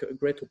me like a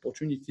great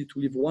opportunity to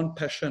live one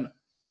passion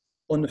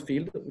on the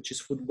field, which is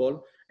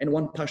football, and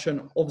one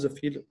passion of the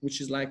field, which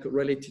is like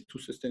related to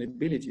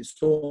sustainability.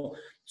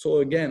 So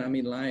again, I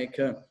mean, like,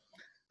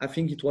 I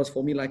think it was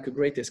for me like a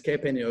great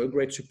escape and a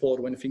great support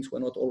when things were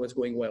not always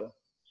going well.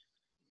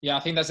 Yeah,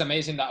 I think that's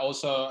amazing that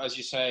also, as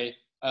you say,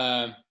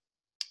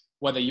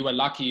 whether you were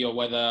lucky or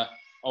whether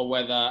that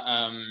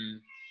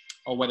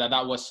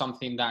was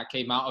something that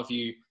came out of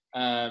you,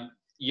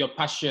 your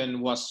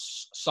passion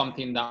was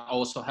something that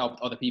also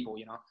helped other people,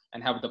 you know,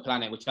 and helped the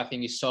planet, which I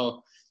think is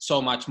so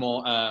much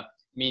more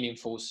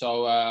meaningful.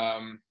 So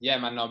yeah,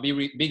 man, no,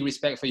 big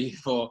respect for you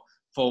for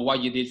what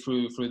you did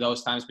through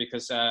those times,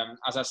 because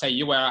as I say,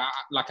 you were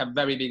like a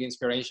very big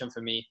inspiration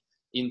for me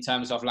in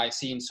terms of like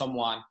seeing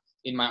someone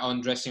in my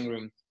own dressing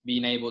room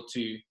being able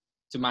to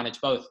manage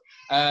both.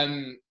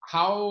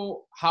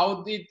 How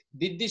did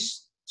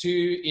these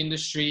two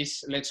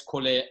industries, let's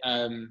call it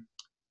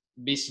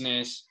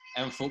business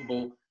and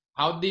football,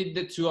 how did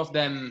the two of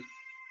them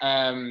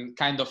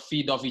kind of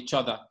feed off each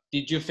other?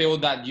 Did you feel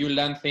that you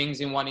learned things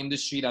in one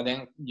industry that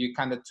then you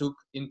kind of took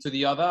into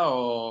the other,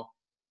 or?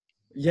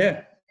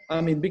 Yeah,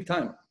 I mean, big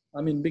time.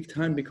 I mean, big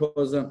time,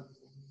 because I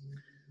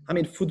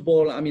mean,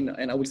 football, I mean,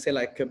 and I would say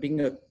like being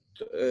a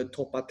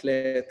top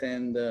athlete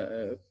and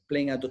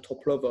playing at the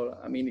top level,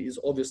 I mean, is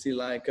obviously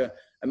like a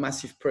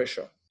massive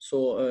pressure.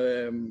 So,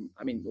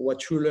 I mean,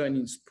 what you learn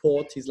in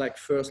sport is like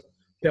first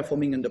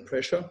performing under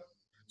pressure.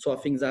 So I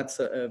think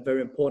that's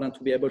very important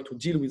to be able to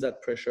deal with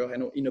that pressure.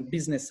 And in a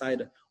business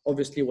side,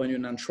 obviously, when you're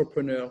an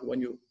entrepreneur, when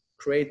you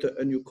create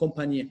a new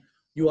company,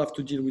 you have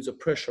to deal with the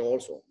pressure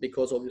also,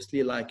 because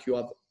obviously, like you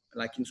have,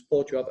 like in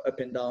sport, you have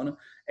up and down,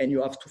 and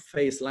you have to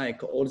face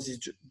like all this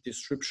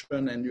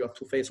disruption, and you have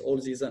to face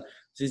all these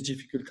this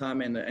difficult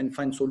time and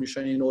find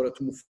solution in order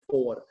to move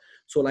forward.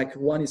 So like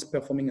one is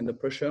performing under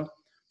pressure.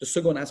 The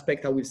second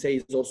aspect I will say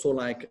is also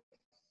like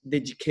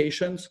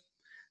dedication.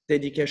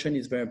 Dedication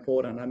is very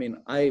important. I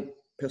mean, I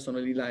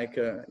personally like,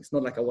 it's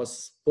not like I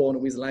was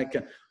born with like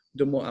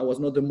I was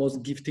not the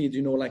most gifted,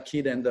 you know, like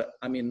kid. And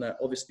I mean,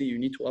 obviously you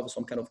need to have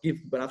some kind of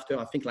gift, but after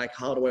I think like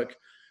hard work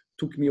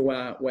took me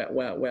where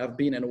I've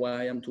been and where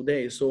I am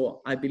today.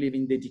 So I believe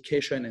in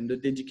dedication, and the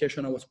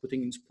dedication I was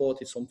putting in sport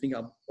is something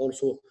I've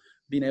also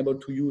been able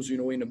to use, you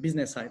know, in a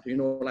business side, you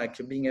know, like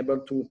being able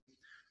to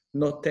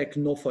not take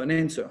no for an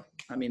answer.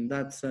 I mean,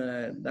 that's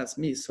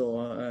me.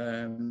 So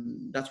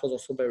that was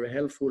also very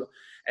helpful.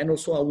 And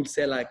also I would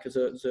say like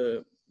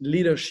the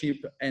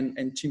leadership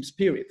and team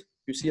spirit.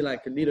 You see,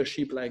 like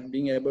leadership, like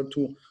being able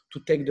to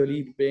take the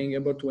lead, being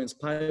able to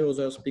inspire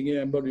others, being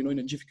able, you know, in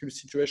a difficult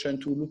situation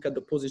to look at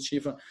the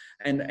positive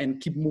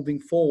and keep moving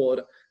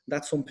forward.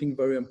 That's something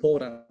very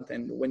important.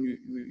 And when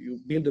you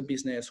build a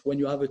business, when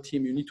you have a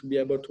team, you need to be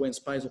able to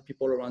inspire the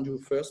people around you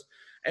first.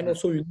 And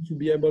also you need to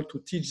be able to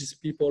teach these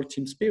people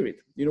team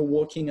spirit, you know,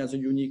 working as a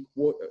unit,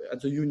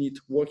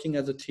 working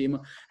as a team,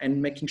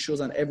 and making sure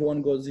that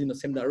everyone goes in the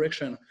same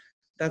direction.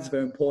 That's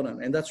very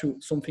important. And that's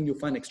something you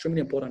find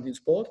extremely important in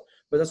sport,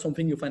 but that's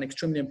something you find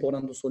extremely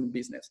important also in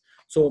business.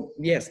 So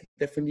yes,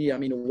 definitely. I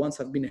mean, once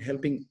I've been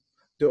helping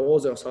the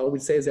others, I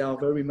would say they are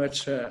very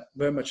much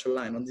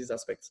aligned on these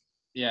aspects.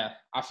 Yeah,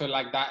 I feel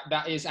like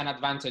that is an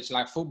advantage.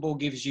 Like football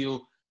gives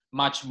you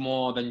much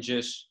more than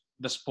just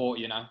the sport,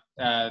 you know.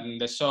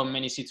 There's so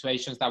many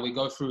situations that we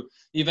go through,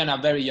 even at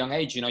a very young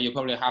age. You know, you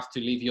probably have to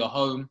leave your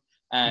home,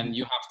 and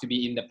you have to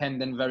be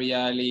independent very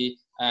early.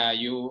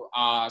 You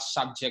are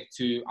subject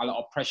to a lot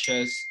of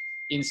pressures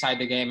inside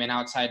the game and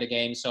outside the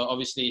game. So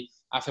obviously,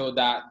 I feel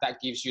that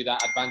gives you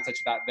that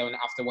advantage that then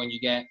after when you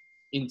get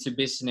into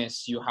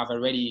business, you have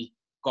already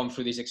gone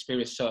through this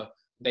experience. So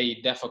they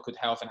therefore could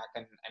help, and I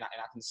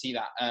can see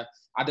that.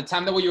 At the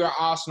time that we were at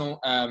Arsenal,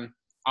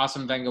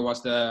 Arsene Wenger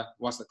was the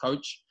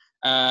coach.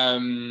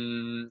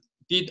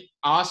 Did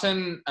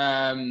Arsene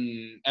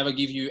ever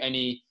give you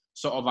any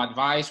sort of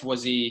advice?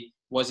 Was he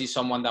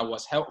someone that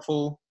was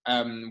helpful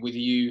with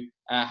you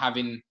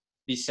having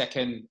this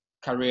second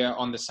career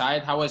on the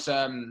side? How was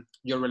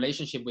your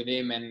relationship with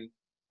him and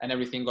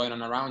everything going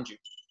on around you?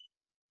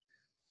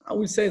 I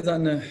would say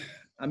that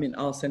I mean,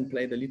 Arsene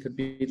played a little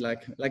bit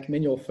like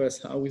many of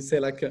us. I would say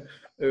like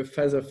a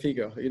father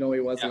figure. You know,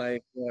 it was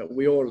like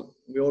we all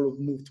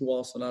moved to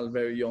Arsenal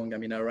very young. I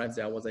mean, I arrived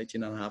there, I was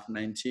 18 and a half,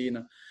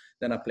 19.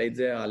 Then I played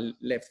there. I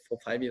left for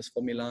 5 years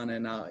for Milan,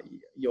 and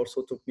he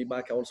also took me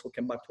back. I also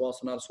came back to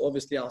Arsenal. So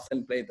obviously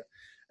Arsenal played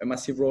a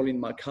massive role in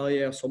my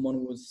career.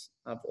 Someone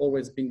I've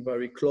always been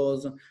very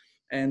close.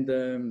 And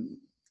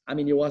I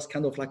mean, he was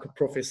kind of like a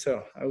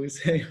professor, I would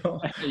say.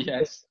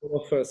 Yes.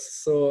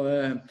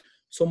 So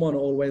someone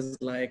always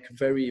like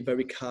very,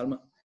 very calm.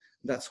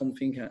 That's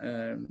something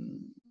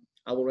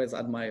I always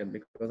admired,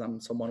 because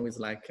I'm someone with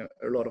like a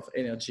lot of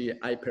energy,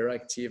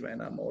 hyperactive,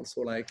 and I'm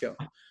also like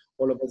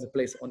all over the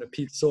place on the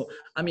pitch. So,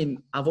 I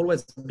mean, I've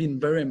always been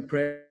very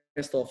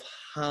impressed of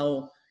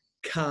how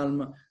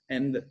calm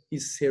and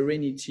his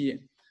serenity.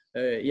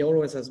 He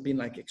always has been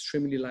like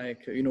extremely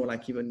like,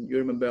 like even you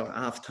remember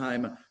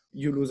halftime,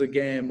 you lose a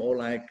game, or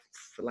like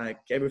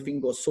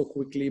everything goes so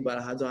quickly, but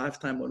at the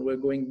halftime when we're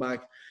going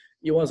back,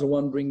 he was the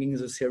one bringing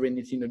the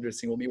serenity in the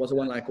dressing room. He was the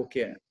one like,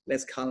 okay,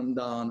 let's calm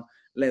down,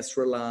 let's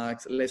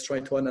relax, let's try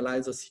to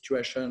analyze the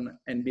situation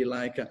and be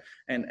like,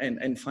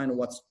 and find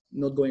what's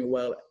not going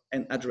well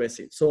and address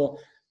it. So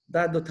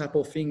that's the type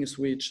of things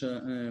which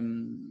I've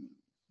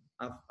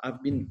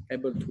been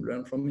able to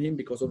learn from him,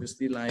 because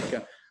obviously like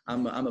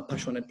I'm a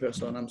passionate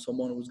person. I'm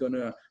someone who's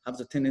gonna have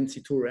the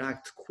tendency to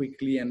react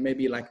quickly and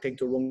maybe like take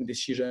the wrong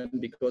decision,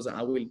 because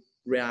I will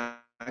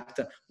react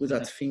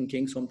without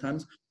thinking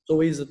sometimes. So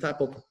he's the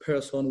type of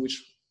person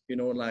which,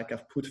 like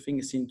I've put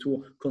things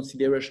into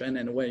consideration,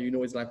 and where,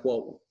 it's like,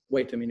 whoa,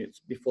 wait a minute,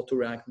 before to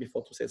react,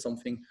 before to say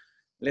something,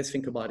 let's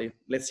think about it.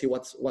 Let's see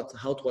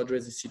how to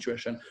address this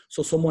situation.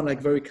 So someone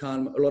like very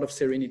calm, a lot of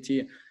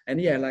serenity, and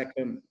yeah, like,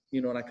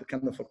 like a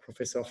kind of a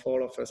professor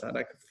for all of us. I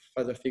like a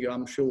father figure.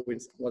 I'm sure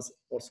it was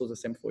also the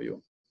same for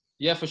you.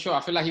 Yeah, for sure.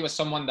 I feel like he was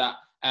someone that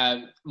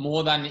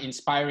more than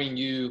inspiring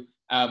you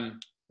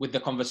with the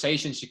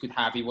conversations you could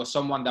have, he was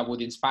someone that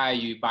would inspire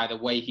you by the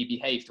way he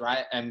behaved,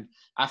 right? And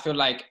I feel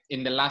like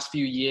in the last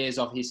few years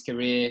of his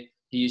career,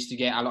 he used to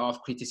get a lot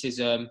of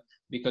criticism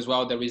because,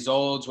 well, the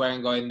results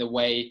weren't going the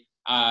way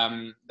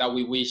that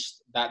we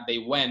wished that they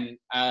went.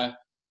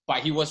 But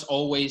he was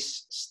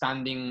always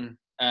standing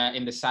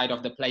in the side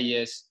of the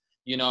players.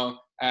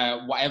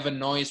 Whatever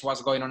noise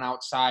was going on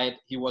outside,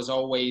 he was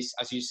always,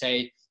 as you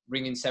say,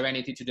 bringing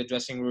serenity to the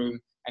dressing room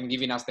and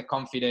giving us the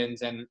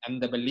confidence and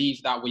the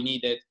belief that we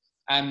needed.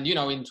 And,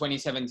 in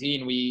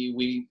 2017,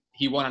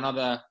 he won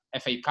another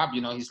FA Cup,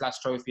 his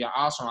last trophy at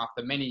Arsenal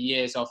after many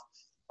years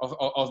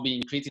of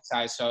being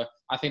criticized. So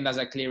I think that's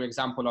a clear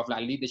example of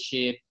like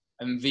leadership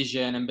and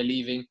vision and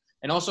believing,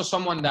 and also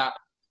someone that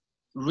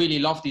really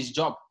loved his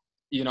job,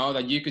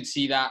 that you could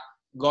see that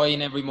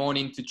going every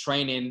morning to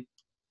training,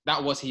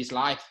 that was his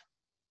life,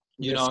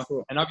 Yes,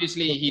 and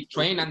obviously he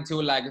trained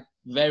until like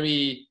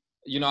very,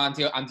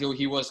 until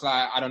he was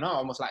like, I don't know,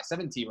 almost like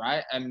 70,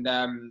 right? And,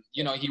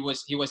 he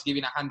was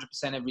giving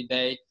 100% every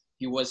day.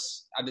 He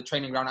was at the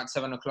training ground at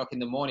 7:00 in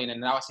the morning,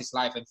 and that was his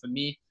life. And for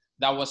me,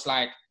 that was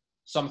like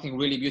something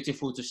really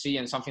beautiful to see,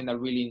 and something that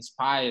really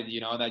inspired,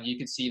 that you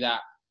could see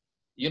that,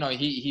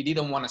 he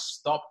didn't want to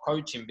stop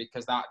coaching,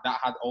 because that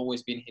had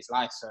always been his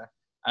life. So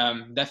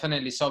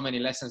definitely so many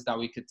lessons that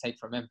we could take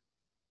from him.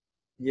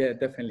 Yeah,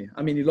 definitely.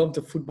 I mean, he loved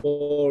the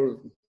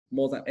football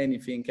more than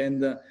anything,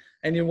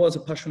 and he was a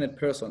passionate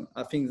person.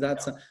 I think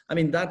that's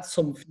that's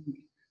something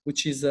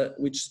which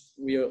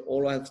we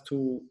all have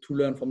to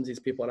learn from these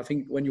people. I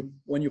think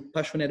when you're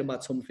passionate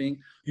about something,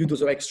 you do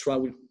the extra,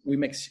 we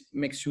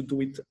makes you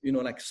do it,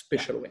 like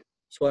special way.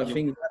 So I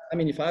think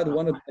that, if I had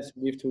one advice to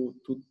give to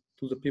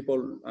the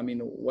people,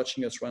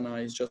 watching us right now,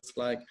 is just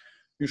like,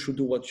 you should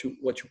do what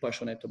you're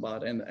passionate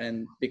about,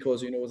 and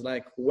because it's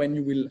like when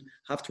you will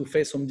have to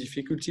face some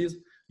difficulties,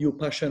 your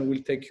passion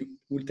will take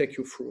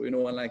you through, and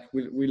like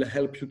will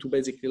help you to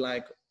basically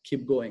like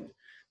keep going.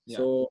 Yeah.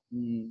 So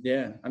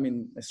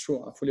it's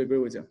true. I fully agree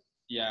with you.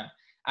 Yeah.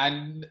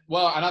 And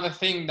well, another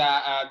thing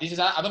that this is,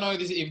 I don't know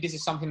if this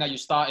is something that you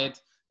started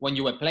when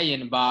you were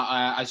playing, but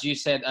as you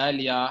said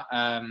earlier,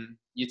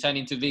 you turned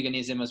into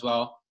veganism as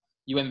well.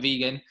 You went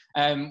vegan.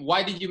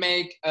 Why did you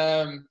make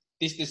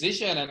this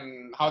decision,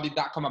 and how did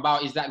that come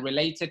about? Is that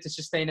related to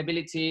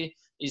sustainability?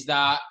 Is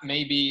that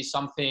maybe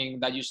something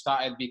that you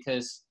started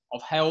because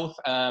of health?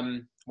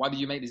 Why did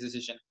you make this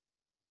decision?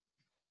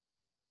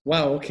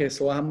 Wow. Okay.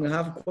 So I'm going to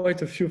have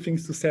quite a few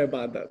things to say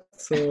about that.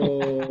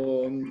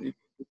 So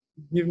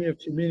give me a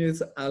few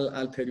minutes.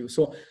 I'll tell you.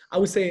 So I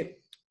would say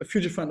a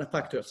few different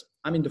factors.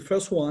 The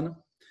first one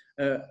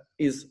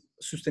is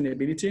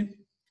sustainability.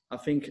 I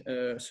think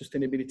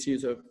sustainability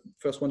is the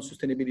first one,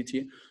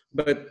 sustainability,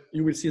 but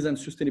you will see that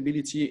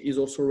sustainability is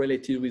also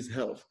related with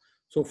health.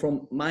 So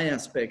from my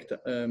aspect,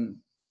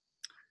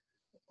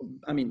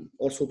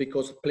 also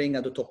because playing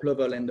at the top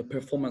level and the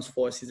performance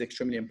for us is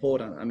extremely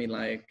important.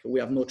 Like we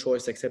have no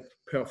choice except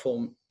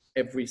perform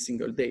every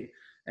single day.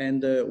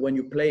 And when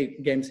you play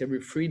games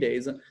every 3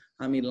 days,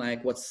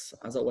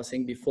 as I was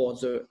saying before,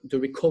 the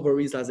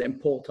recovery is as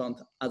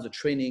important as the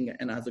training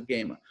and as a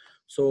game.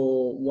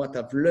 So what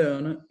I've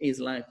learned is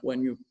like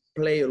when you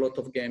play a lot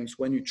of games,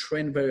 when you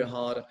train very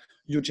hard,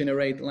 you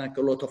generate like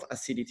a lot of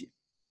acidity.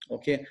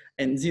 Okay,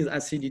 and this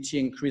acidity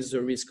increases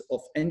the risk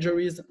of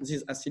injuries.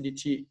 This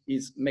acidity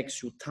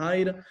makes you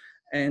tired,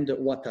 And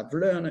what I've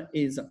learned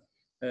is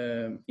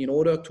in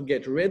order to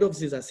get rid of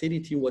this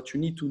acidity, what you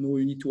need to know,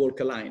 you need to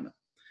alkaline.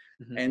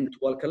 Mm-hmm. And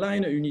to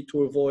alkaline, you need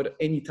to avoid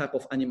any type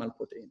of animal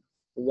protein.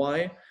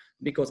 Why?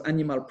 Because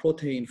animal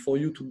protein, for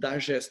you to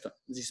digest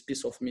this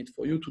piece of meat,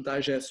 for you to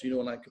digest,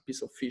 like a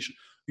piece of fish,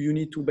 you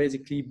need to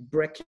basically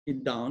break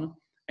it down.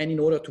 And in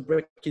order to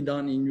break it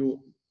down in your,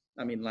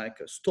 like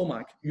a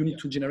stomach, you need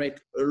to generate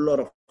a lot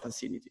of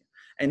acidity.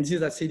 And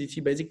this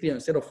acidity, basically,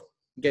 instead of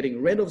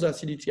getting rid of the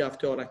acidity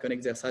after like an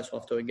exercise or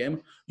after a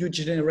game, you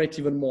generate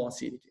even more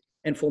acidity.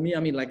 And for me,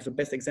 like the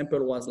best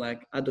example was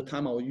like at the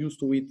time I used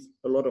to eat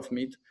a lot of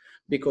meat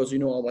because, I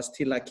was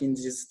still like in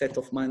this state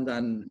of mind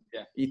and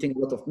eating a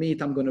lot of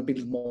meat, I'm going to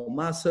build more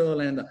muscle,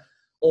 and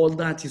all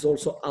that is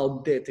also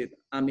outdated.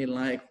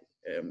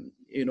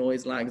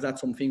 It's like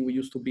that's something we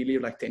used to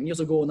believe like 10 years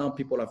ago. Now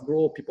people have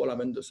grown, people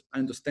have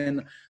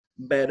understand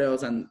better,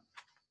 and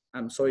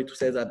I'm sorry to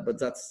say that, but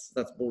that's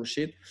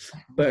bullshit.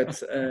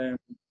 But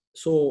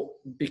so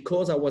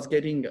because I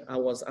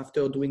was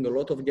after doing a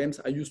lot of games,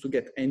 I used to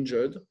get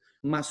injured,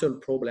 muscle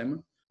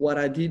problem. What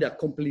I did, I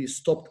completely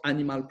stopped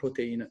animal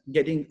protein,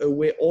 getting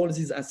away all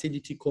this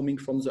acidity coming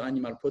from the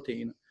animal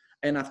protein.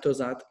 And after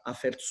that, I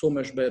felt so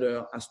much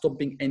better. I stopped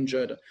being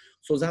injured.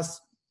 So that's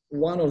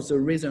one of the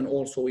reasons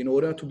also, in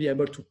order to be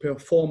able to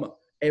perform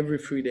every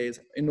 3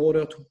 days, in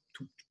order to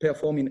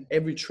perform in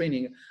every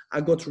training, I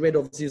got rid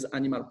of this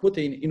animal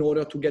protein in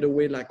order to get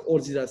away like all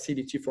this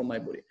acidity from my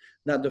body.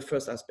 That's the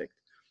first aspect.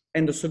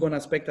 And the second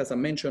aspect, as I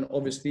mentioned,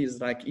 obviously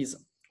is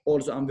all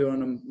the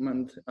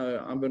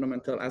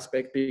environmental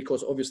aspect,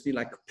 because obviously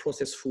like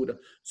processed food,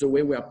 the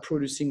way we are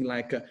producing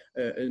like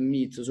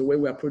meat, the way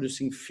we are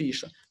producing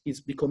fish is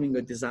becoming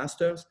a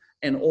disaster.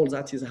 And all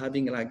that is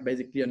having like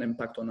basically an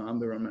impact on the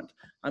environment.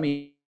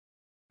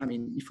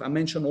 If I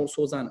mention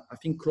also that I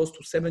think close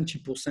to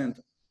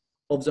 70%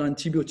 of the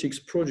antibiotics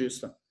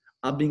produced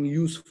are being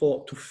used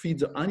to feed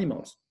the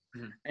animals.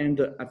 Mm-hmm.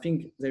 And I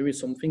think there is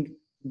something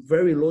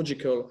very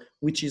logical,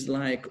 which is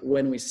like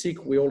when we're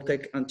sick, we all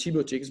take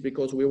antibiotics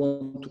because we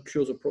want to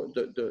cure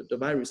the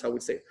virus, I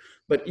would say.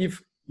 But if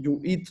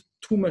you eat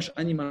too much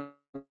animal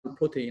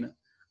protein,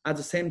 at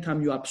the same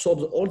time, you absorb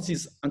all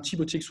these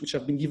antibiotics which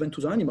have been given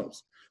to the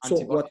animals. So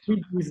what we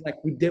do is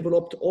like we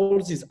developed all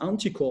these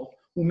anticorps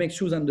who makes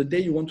sure that the day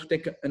you want to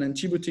take an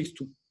antibiotics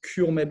to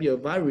cure maybe a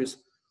virus,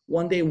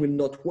 one day it will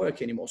not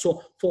work anymore.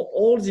 So for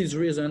all these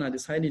reasons, I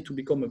decided to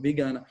become a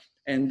vegan,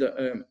 and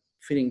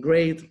feeling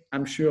great.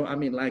 I'm sure,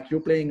 like you're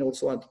playing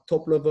also at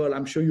top level.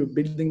 I'm sure you're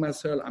building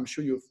muscle. I'm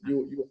sure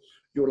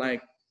you're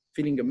like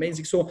feeling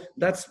amazing. So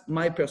that's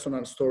my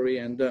personal story.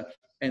 And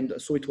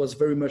so it was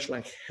very much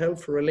like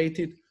health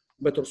related,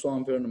 but also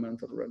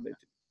environmental related.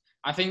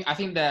 I think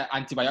the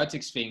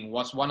antibiotics thing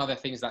was one of the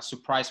things that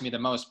surprised me the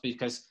most,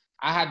 because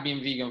I had been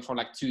vegan for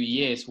like 2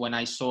 years when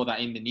I saw that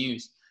in the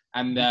news.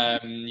 And,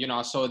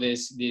 I saw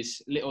this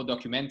little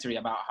documentary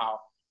about how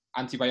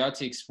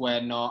antibiotics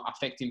were not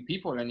affecting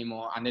people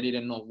anymore, and they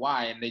didn't know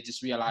why. And they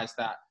just realized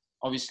that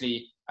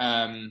obviously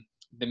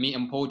the meat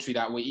and poultry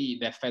that we eat,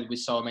 they're fed with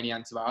so many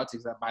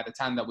antibiotics that by the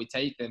time that we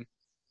take them,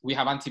 we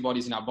have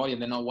antibodies in our body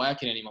and they're not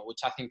working anymore, which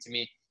I think to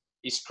me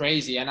is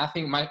crazy. And I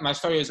think my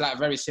story is like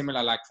very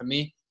similar. Like for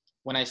me,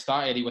 when I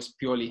started, it was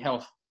purely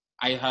health.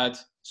 I heard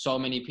so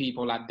many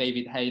people like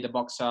David Hay, the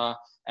boxer,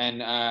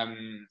 and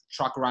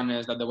track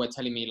runners that they were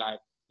telling me like,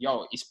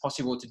 yo, it's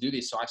possible to do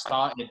this. So I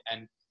started,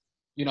 and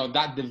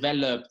that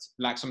developed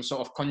like some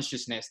sort of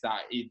consciousness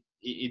that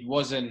it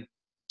wasn't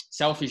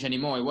selfish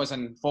anymore. It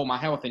wasn't for my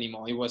health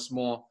anymore. It was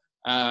more,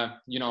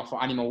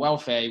 for animal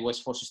welfare. It was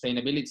for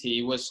sustainability.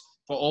 It was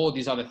for all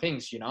these other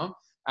things,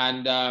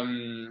 And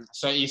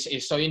so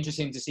it's so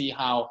interesting to see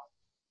how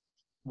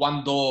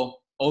one door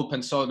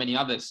opens so many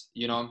others.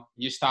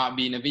 You start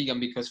being a vegan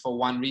because for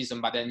one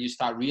reason, but then you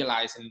start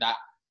realizing that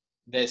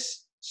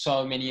there's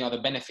so many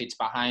other benefits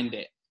behind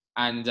it.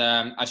 And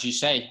as you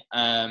say,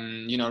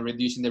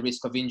 reducing the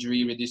risk of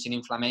injury, reducing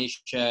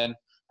inflammation.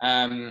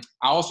 I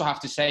also have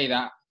to say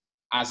that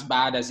as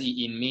bad as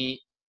eating meat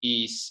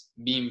is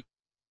being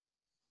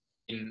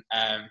in,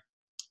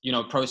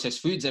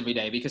 processed foods every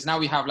day, because now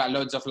we have like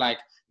loads of like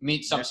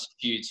meat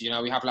substitutes,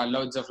 we have like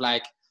loads of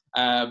like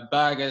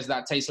burgers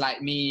that taste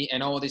like meat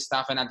and all this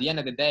stuff. And at the end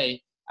of the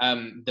day,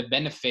 the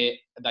benefit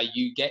that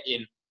you get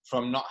in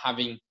from not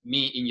having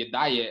meat in your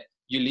diet,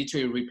 you're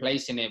literally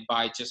replacing it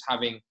by just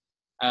having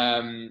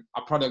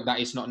a product that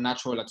is not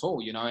natural at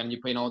all, and you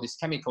put in all these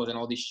chemicals and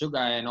all this sugar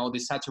and all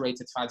these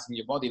saturated fats in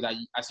your body that,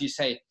 as you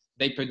say,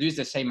 they produce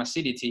the same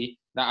acidity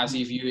that as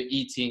if you were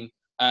eating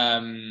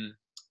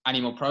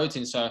animal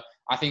protein. So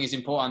I think it's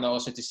important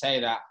also to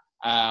say that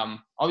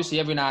obviously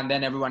every now and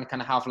then everyone can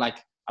have like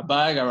a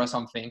burger or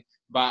something,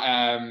 but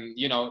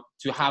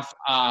to have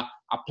a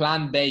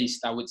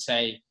plant-based, I would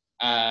say,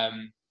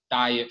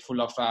 diet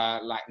full of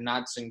like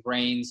nuts and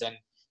grains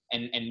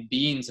and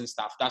beans and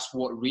stuff, that's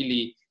what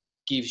really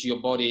gives your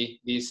body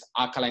this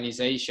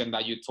alkalinization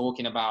that you're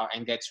talking about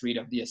and gets rid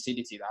of the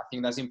acidity. I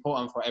think that's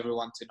important for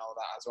everyone to know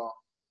that as well.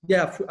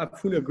 Yeah, I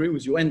fully agree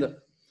with you. And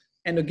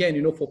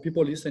again, for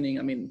people listening,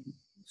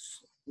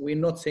 we're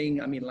not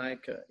saying, I mean,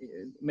 like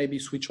maybe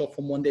switch off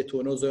from one day to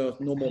another,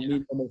 no more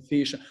meat, no more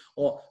fish,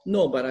 or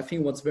no. But I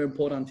think what's very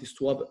important is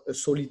to have a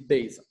solid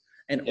base.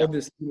 And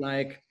obviously,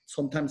 like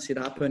sometimes it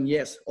happens,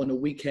 yes, on a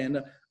weekend,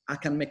 I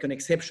can make an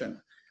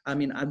exception. I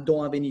mean, I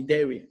don't have any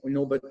dairy, you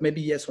know, but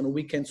maybe yes, on a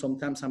weekend,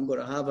 sometimes I'm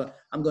gonna have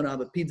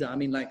a pizza. I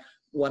mean, like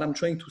what I'm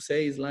trying to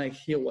say is like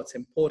here, what's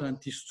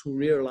important is to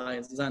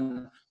realize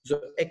that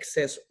the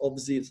excess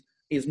of this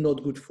is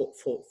not good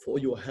for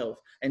your health.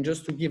 And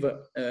just to give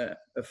a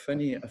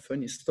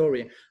funny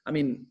story, I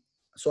mean,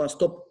 so I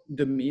stopped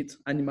the meat,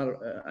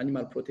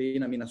 animal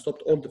protein. I mean, I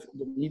stopped all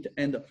the meat,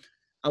 and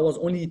I was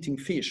only eating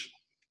fish.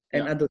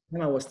 And at the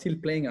time, I was still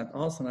playing at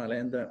Arsenal,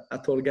 and I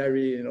told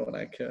Gary, you know,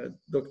 like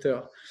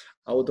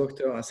our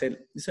doctor, I said,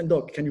 listen,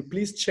 doc, can you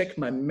please check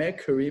my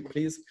mercury,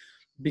 please?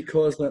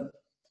 Because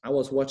I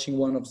was watching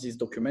one of these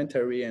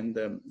documentary, and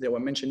they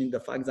were mentioning the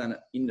fact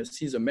that in the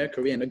sea, the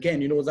mercury, and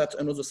again, you know, that's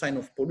another sign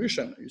of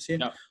pollution, you see,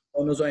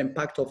 another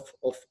impact of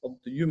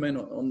the human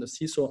on the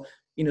sea. So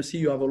in the sea,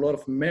 you have a lot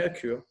of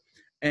mercury.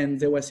 And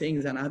they were saying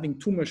that having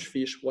too much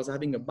fish was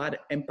having a bad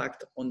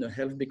impact on the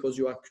health because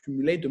you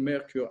accumulate the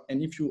mercury.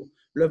 And if your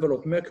level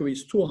of mercury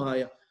is too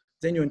high,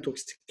 then you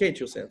intoxicate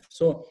yourself.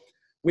 So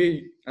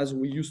as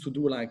we used to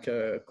do like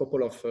a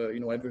couple of, you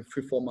know, every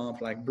 3-4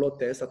 months, like blood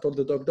tests, I told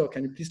the doc,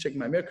 can you please check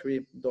my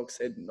mercury? Doc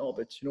said, no,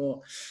 but you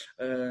know,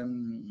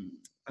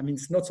 I mean,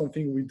 it's not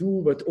something we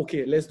do, but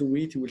okay, let's do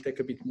it. It will take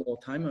a bit more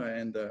time,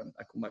 and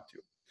I come back to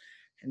you.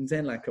 And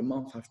then like a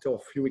month after, or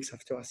a few weeks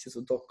after, I see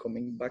the doc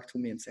coming back to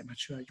me and say,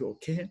 Mathieu, are you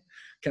okay?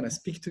 Can I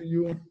speak to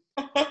you?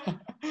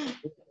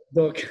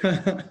 Doc,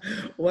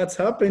 what's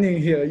happening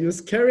here? You're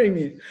scaring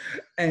me.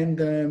 And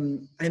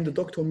the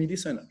doc told me,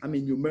 listen, I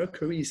mean, your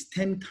mercury is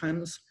 10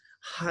 times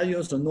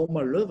higher than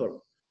normal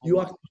level. You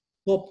are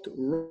stopped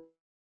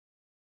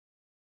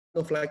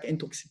of like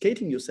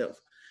intoxicating yourself.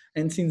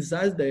 And since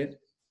that day,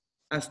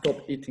 I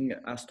stopped eating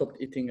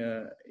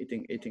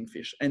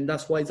fish. And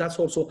that's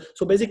also,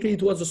 so basically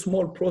it was a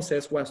small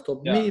process where I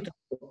stopped meat, I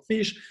stopped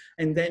fish.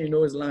 And then, you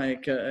know, it's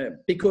like,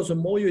 because the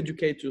more you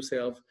educate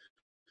yourself,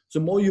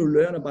 the more you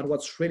learn about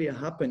what's really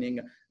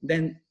happening,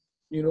 then,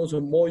 you know, the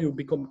more you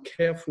become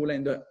careful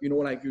and, you know,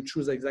 like you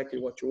choose exactly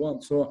what you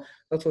want. So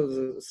that was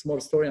a small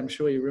story. I'm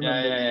sure you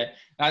remember.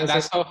 Yeah.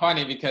 That's so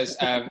funny because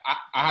I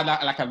had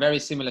like a very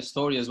similar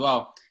story as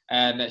well.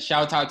 And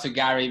shout out to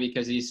Gary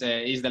because he's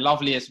the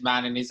loveliest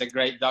man and he's a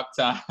great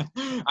doctor.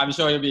 I'm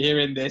sure you'll be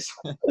hearing this.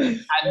 And,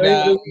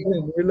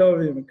 we love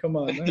him. Come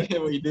on.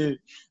 We do.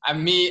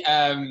 And me,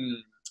 I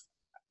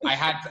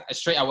had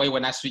straight away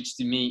when I switched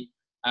to meat.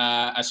 When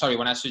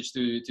I switched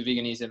to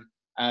veganism,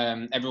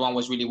 everyone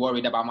was really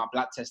worried about my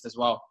blood test as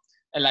well.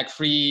 And like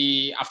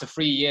after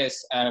 3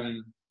 years,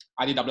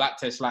 I did a blood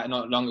test like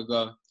not long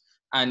ago,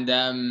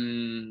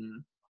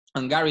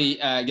 and Gary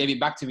gave it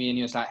back to me and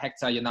he was like,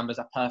 Hector, your numbers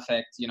are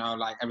perfect, you know,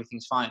 like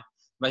everything's fine.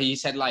 But he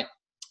said like,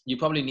 you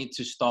probably need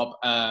to stop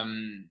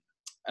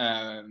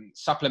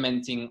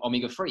supplementing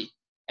omega-3.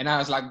 And I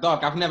was like,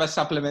 Doc, I've never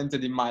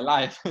supplemented in my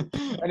life.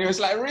 And he was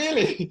like,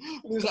 really?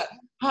 And he was like,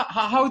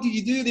 how do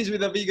you do this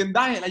with a vegan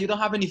diet? Like you don't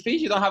have any fish,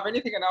 you don't have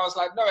anything. And I was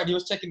like, no. And he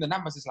was checking the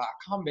numbers. He's like,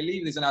 I can't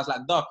believe this. And I was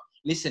like, Doc,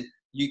 listen,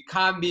 you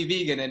can't be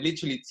vegan and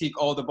literally tick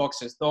all the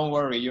boxes. Don't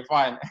worry, you're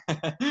fine.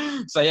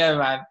 So yeah,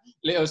 man,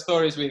 little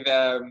stories with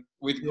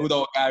good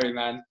old Gary,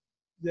 man.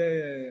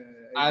 Yeah.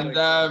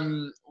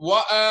 And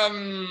what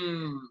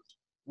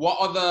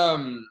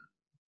other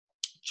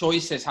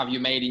choices have you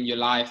made in your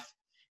life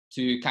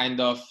to kind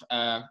of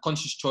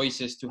conscious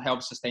choices to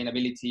help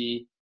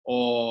sustainability,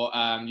 or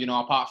you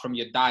know, apart from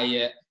your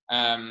diet?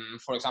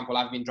 For example,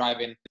 I've been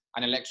driving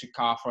an electric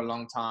car for a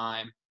long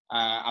time.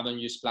 I don't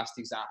use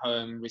plastics at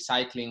home.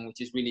 Recycling, which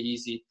is really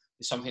easy,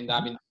 is something that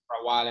I've been doing for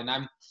a while, and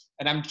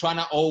I'm trying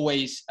to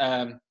always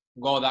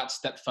go that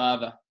step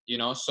further, you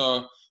know.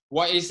 So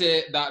what is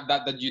it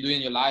that you do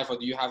in your life, or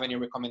do you have any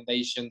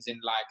recommendations in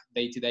like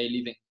day-to-day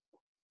living?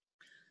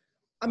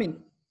 I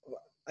mean,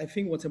 I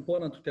think what's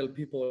important to tell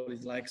people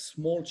is like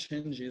small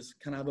changes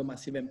can have a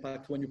massive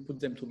impact when you put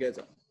them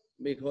together,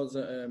 because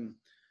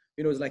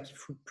you know, it's like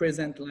if you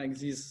present like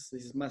this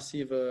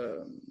massive,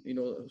 you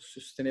know,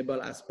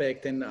 sustainable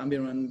aspect and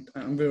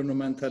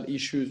environmental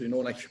issues, you know,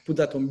 like if you put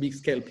that on big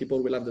scale,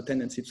 people will have the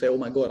tendency to say, oh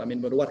my God, I mean,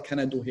 but what can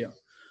I do here?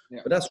 Yeah.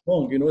 But that's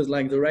wrong, you know. It's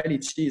like the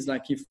reality is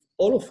like if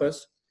all of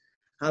us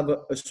have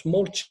a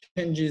small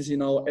changes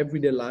in our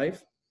everyday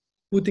life,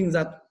 putting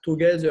that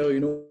together, you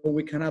know,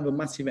 we can have a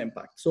massive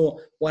impact. So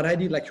what I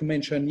did, like you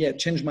mentioned,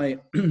 change my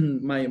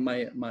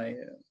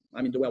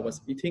I mean, the way I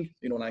was eating,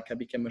 you know, like I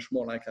became much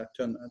more like I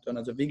turned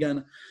as a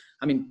vegan.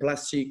 I mean,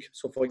 plastic.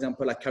 So for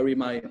example, I carry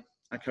my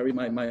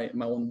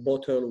own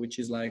bottle, which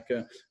is like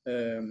a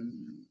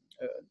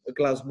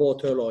glass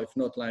bottle, or if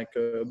not like,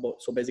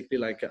 so basically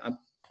like I'm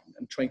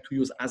trying to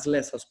use as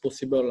less as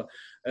possible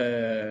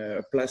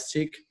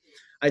plastic.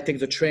 I take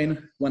the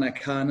train when I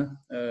can,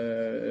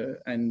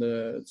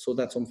 so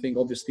that's something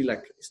obviously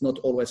like it's not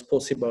always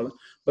possible,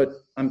 but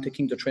I'm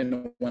taking the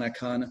train when I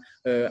can.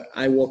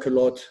 I walk a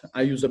lot.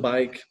 I use a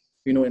bike.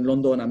 You know, in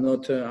London, I'm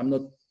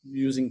not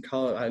using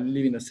car. I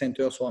live in the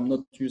center, so I'm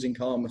not using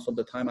car most of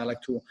the time. I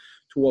like to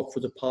walk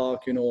through the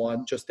park, I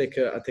just take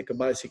a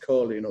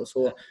bicycle,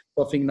 so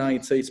I think now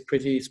it's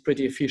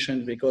pretty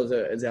efficient because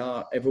they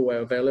are everywhere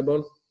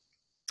available.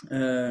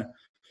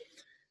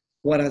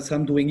 What else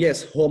I'm doing?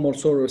 Yes, home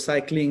also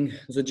recycling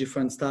the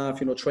different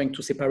stuff, trying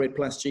to separate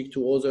plastic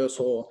to others.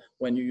 So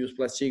when you use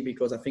plastic,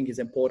 because I think it's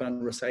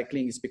important,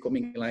 recycling is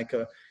becoming like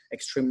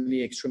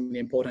extremely, extremely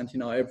important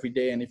in our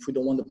everyday. And if we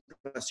don't want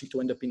the plastic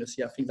to end up in the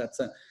sea, I think that's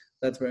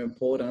very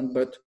important.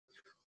 But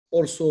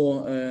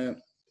also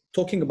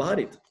talking about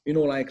it,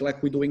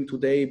 like we're doing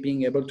today,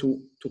 being able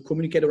to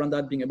communicate around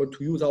that, being able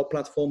to use our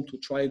platform to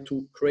try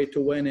to create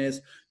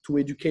awareness, to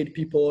educate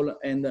people,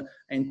 and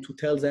to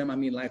tell them,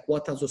 like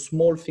what are the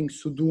small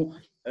things to do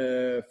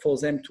for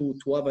them to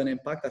have an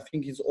impact. I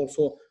think is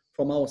also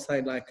from our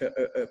side like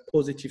a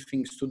positive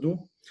things to do.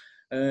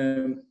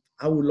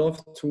 I would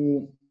love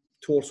to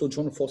also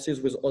join forces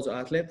with other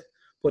athletes,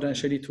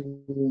 potentially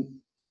to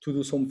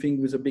do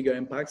something with a bigger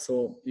impact.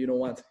 So you know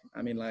what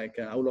I mean, like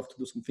I would love to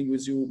do something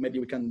with you. Maybe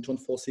we can join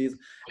forces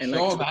and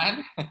sure,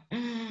 man.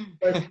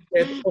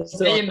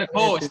 Stay in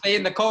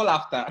the call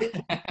after.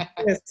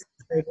 Yes,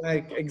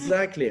 like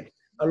exactly.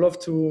 I love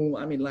to.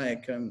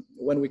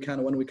 When we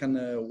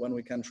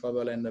can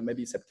travel, and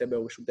maybe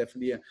September we should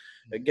definitely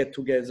get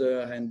together.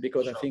 And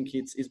because I think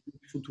it's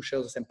beautiful to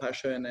share the same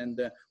passion, and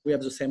we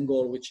have the same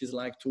goal, which is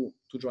like to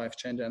drive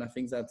change. And I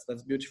think that's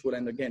beautiful.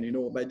 And again,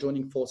 by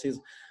joining forces,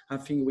 I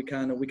think we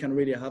can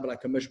really have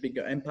like a much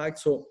bigger impact.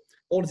 So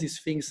all these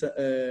things.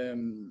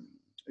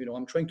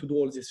 I'm trying to do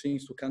all these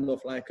things to kind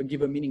of like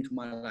give a meaning to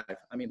my life.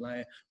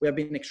 Like we have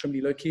been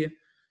extremely lucky.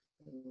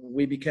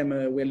 We're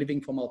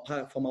living from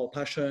our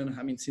passion.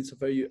 Since a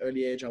very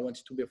early age, I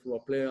wanted to be a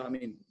football player.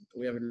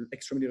 We are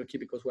extremely lucky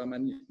because we have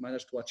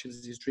managed to achieve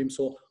this dream.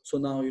 So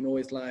now,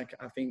 it's like,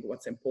 I think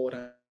what's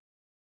important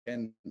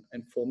and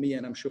for me,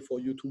 and I'm sure for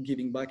you too,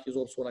 giving back is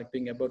also like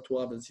being able to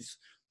have this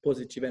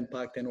positive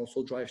impact and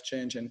also drive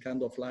change and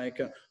kind of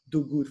like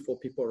do good for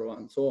people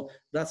around. So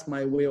that's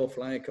my way of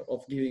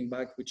giving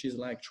back, which is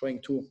like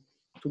trying to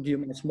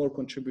give a small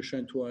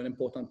contribution to an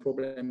important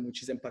problem,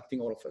 which is impacting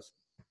all of us.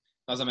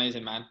 That's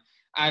amazing, man.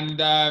 And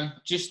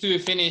just to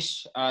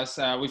finish, as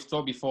we've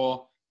talked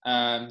before,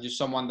 you're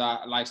someone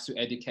that likes to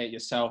educate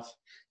yourself.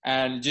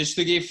 And just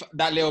to give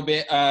that little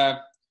bit of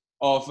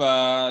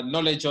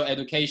knowledge or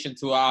education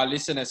to our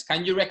listeners,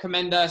 can you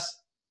recommend us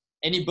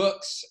any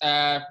books,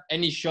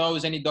 any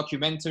shows, any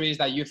documentaries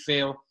that you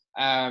feel,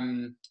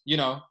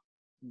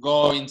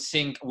 go in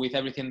sync with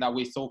everything that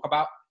we talk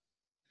about?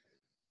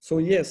 So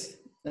yes,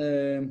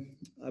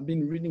 I've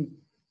been reading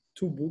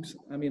 2 books.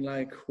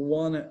 Like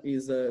one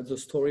is the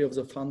story of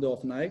the founder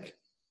of Nike,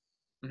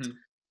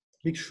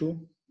 Big Shoe,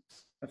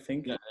 I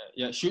think.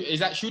 Yeah. Is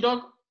that Shoe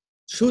Dog?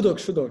 Shoe Dog.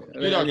 Shoe Dog,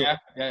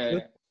 yeah.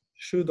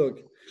 Shoe Dog.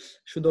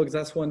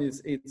 That one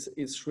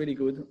it's really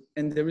good.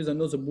 And there is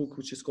another book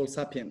which is called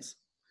Sapiens.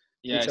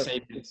 Yeah,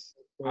 Sapiens.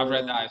 I've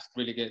read that. It's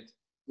really good.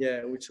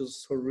 Yeah, which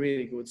is so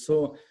really good.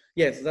 So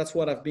yes, that's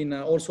what I've been.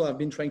 Also, I've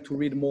been trying to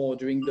read more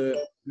during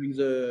the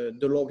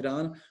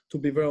lockdown. To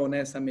be very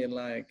honest,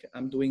 like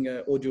I'm doing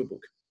an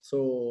audiobook.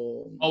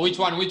 So. Oh, which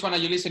one? Which one are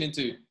you listening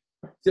to?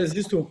 Yes,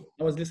 these 2.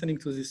 I was listening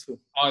to these 2.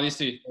 Oh, these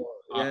 2.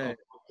 Yeah.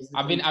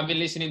 I've been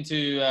listening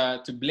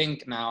to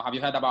Blink now. Have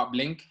you heard about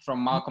Blink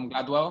from Malcolm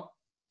Gladwell?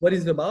 What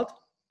is it about?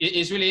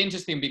 It's really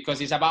interesting because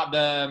it's about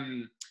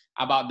the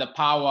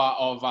power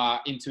of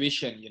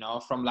intuition.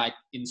 From like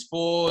in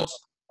sports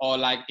or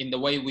like in the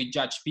way we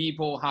judge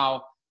people,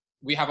 how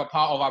we have a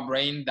part of our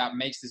brain that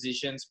makes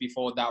decisions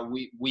before that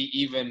we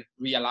even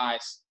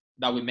realize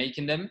that we're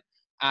making them.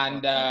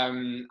 And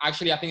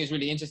actually, I think it's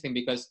really interesting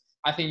because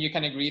I think you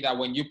can agree that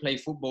when you play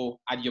football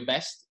at your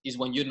best is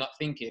when you're not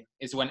thinking.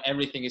 It's when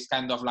everything is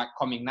kind of like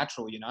coming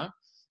natural,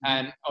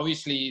 And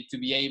obviously, to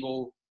be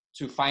able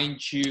to fine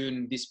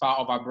tune this part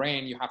of our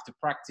brain, you have to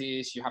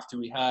practice, you have to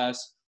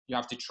rehearse, you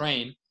have to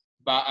train.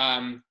 But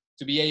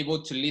to be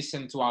able to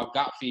listen to our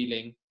gut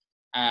feeling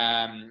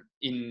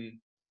in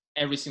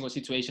every single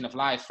situation of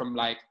life, from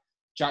like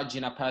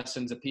judging a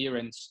person's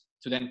appearance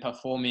to then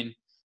performing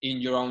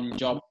in your own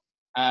job.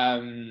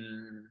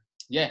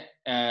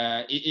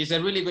 It's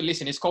a really good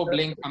listen. It's called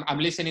Blink. I'm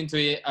listening to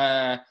it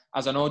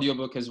as an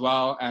audiobook as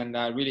well, and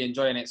really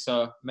enjoying it.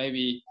 So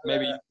maybe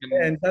you can...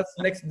 And that's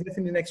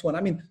definitely next one.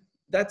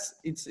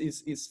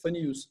 It's funny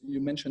you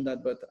mentioned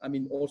that, but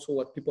also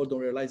what people don't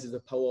realize is the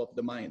power of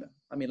the mind.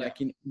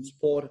 Like in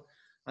sport,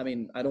 I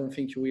don't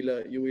think you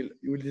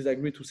will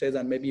disagree to say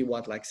that maybe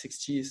like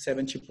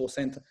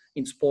 60-70%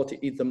 in sport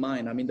is the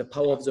mind. The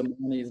power of the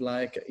mind is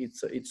like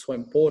it's so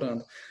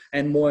important,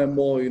 and more,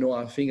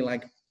 I think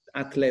like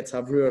athletes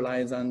have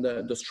realized, and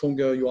the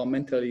stronger you are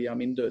mentally,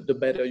 the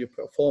better you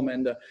perform,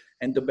 and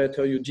the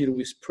better you deal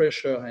with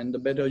pressure, and the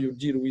better you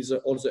deal with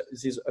all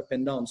these up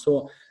and down.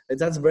 So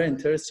that's very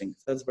interesting.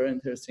 I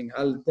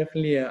will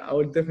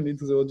definitely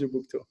do the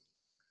audiobook too.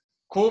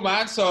 Cool,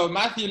 man. So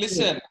Mathieu,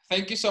 listen,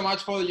 thank you so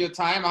much for your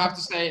time. I have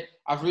to say,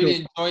 I've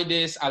really enjoyed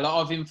this. A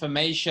lot of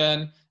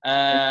information,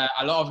 a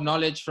lot of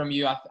knowledge from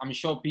you. I'm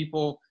sure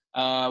people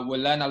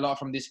we'll learn a lot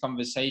from this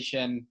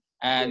conversation.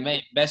 And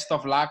mate, best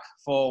of luck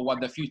for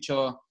what the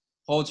future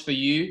holds for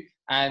you.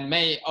 And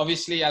mate,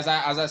 obviously, as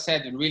I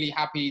said, really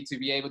happy to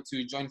be able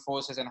to join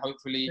forces and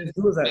hopefully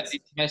get this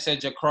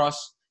message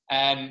across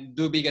and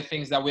do bigger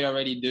things that we're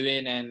already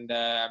doing. And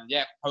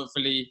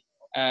hopefully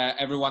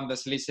everyone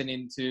that's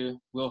listening to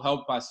will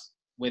help us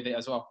with it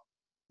as well.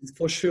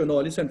 For sure. No,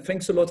 listen,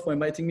 thanks a lot for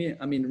inviting me.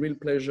 I mean, real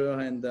pleasure.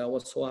 And I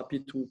was so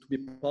happy to be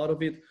part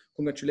of it.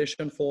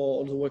 Congratulations for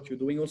all the work you're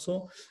doing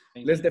also.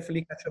 Let's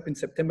definitely catch up in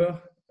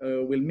September.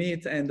 We'll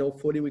meet and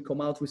hopefully we come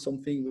out with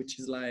something which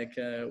is like,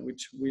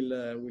 which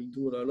will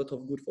do a lot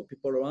of good for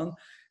people around.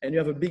 And you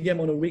have a big game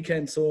on the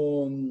weekend.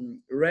 So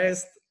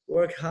rest,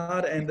 work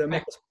hard and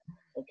make us.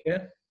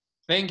 Okay.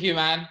 Thank you,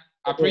 man.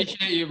 I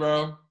appreciate you,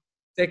 bro.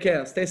 Take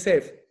care. Stay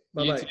safe.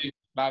 Bye-bye. You too.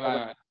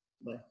 Bye-bye.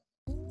 Bye.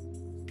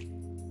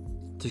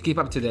 To keep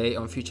up to date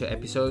on future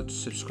episodes,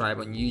 subscribe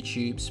on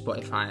YouTube,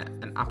 Spotify,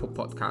 and Apple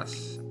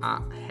Podcasts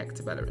at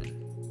Hector Bellerin.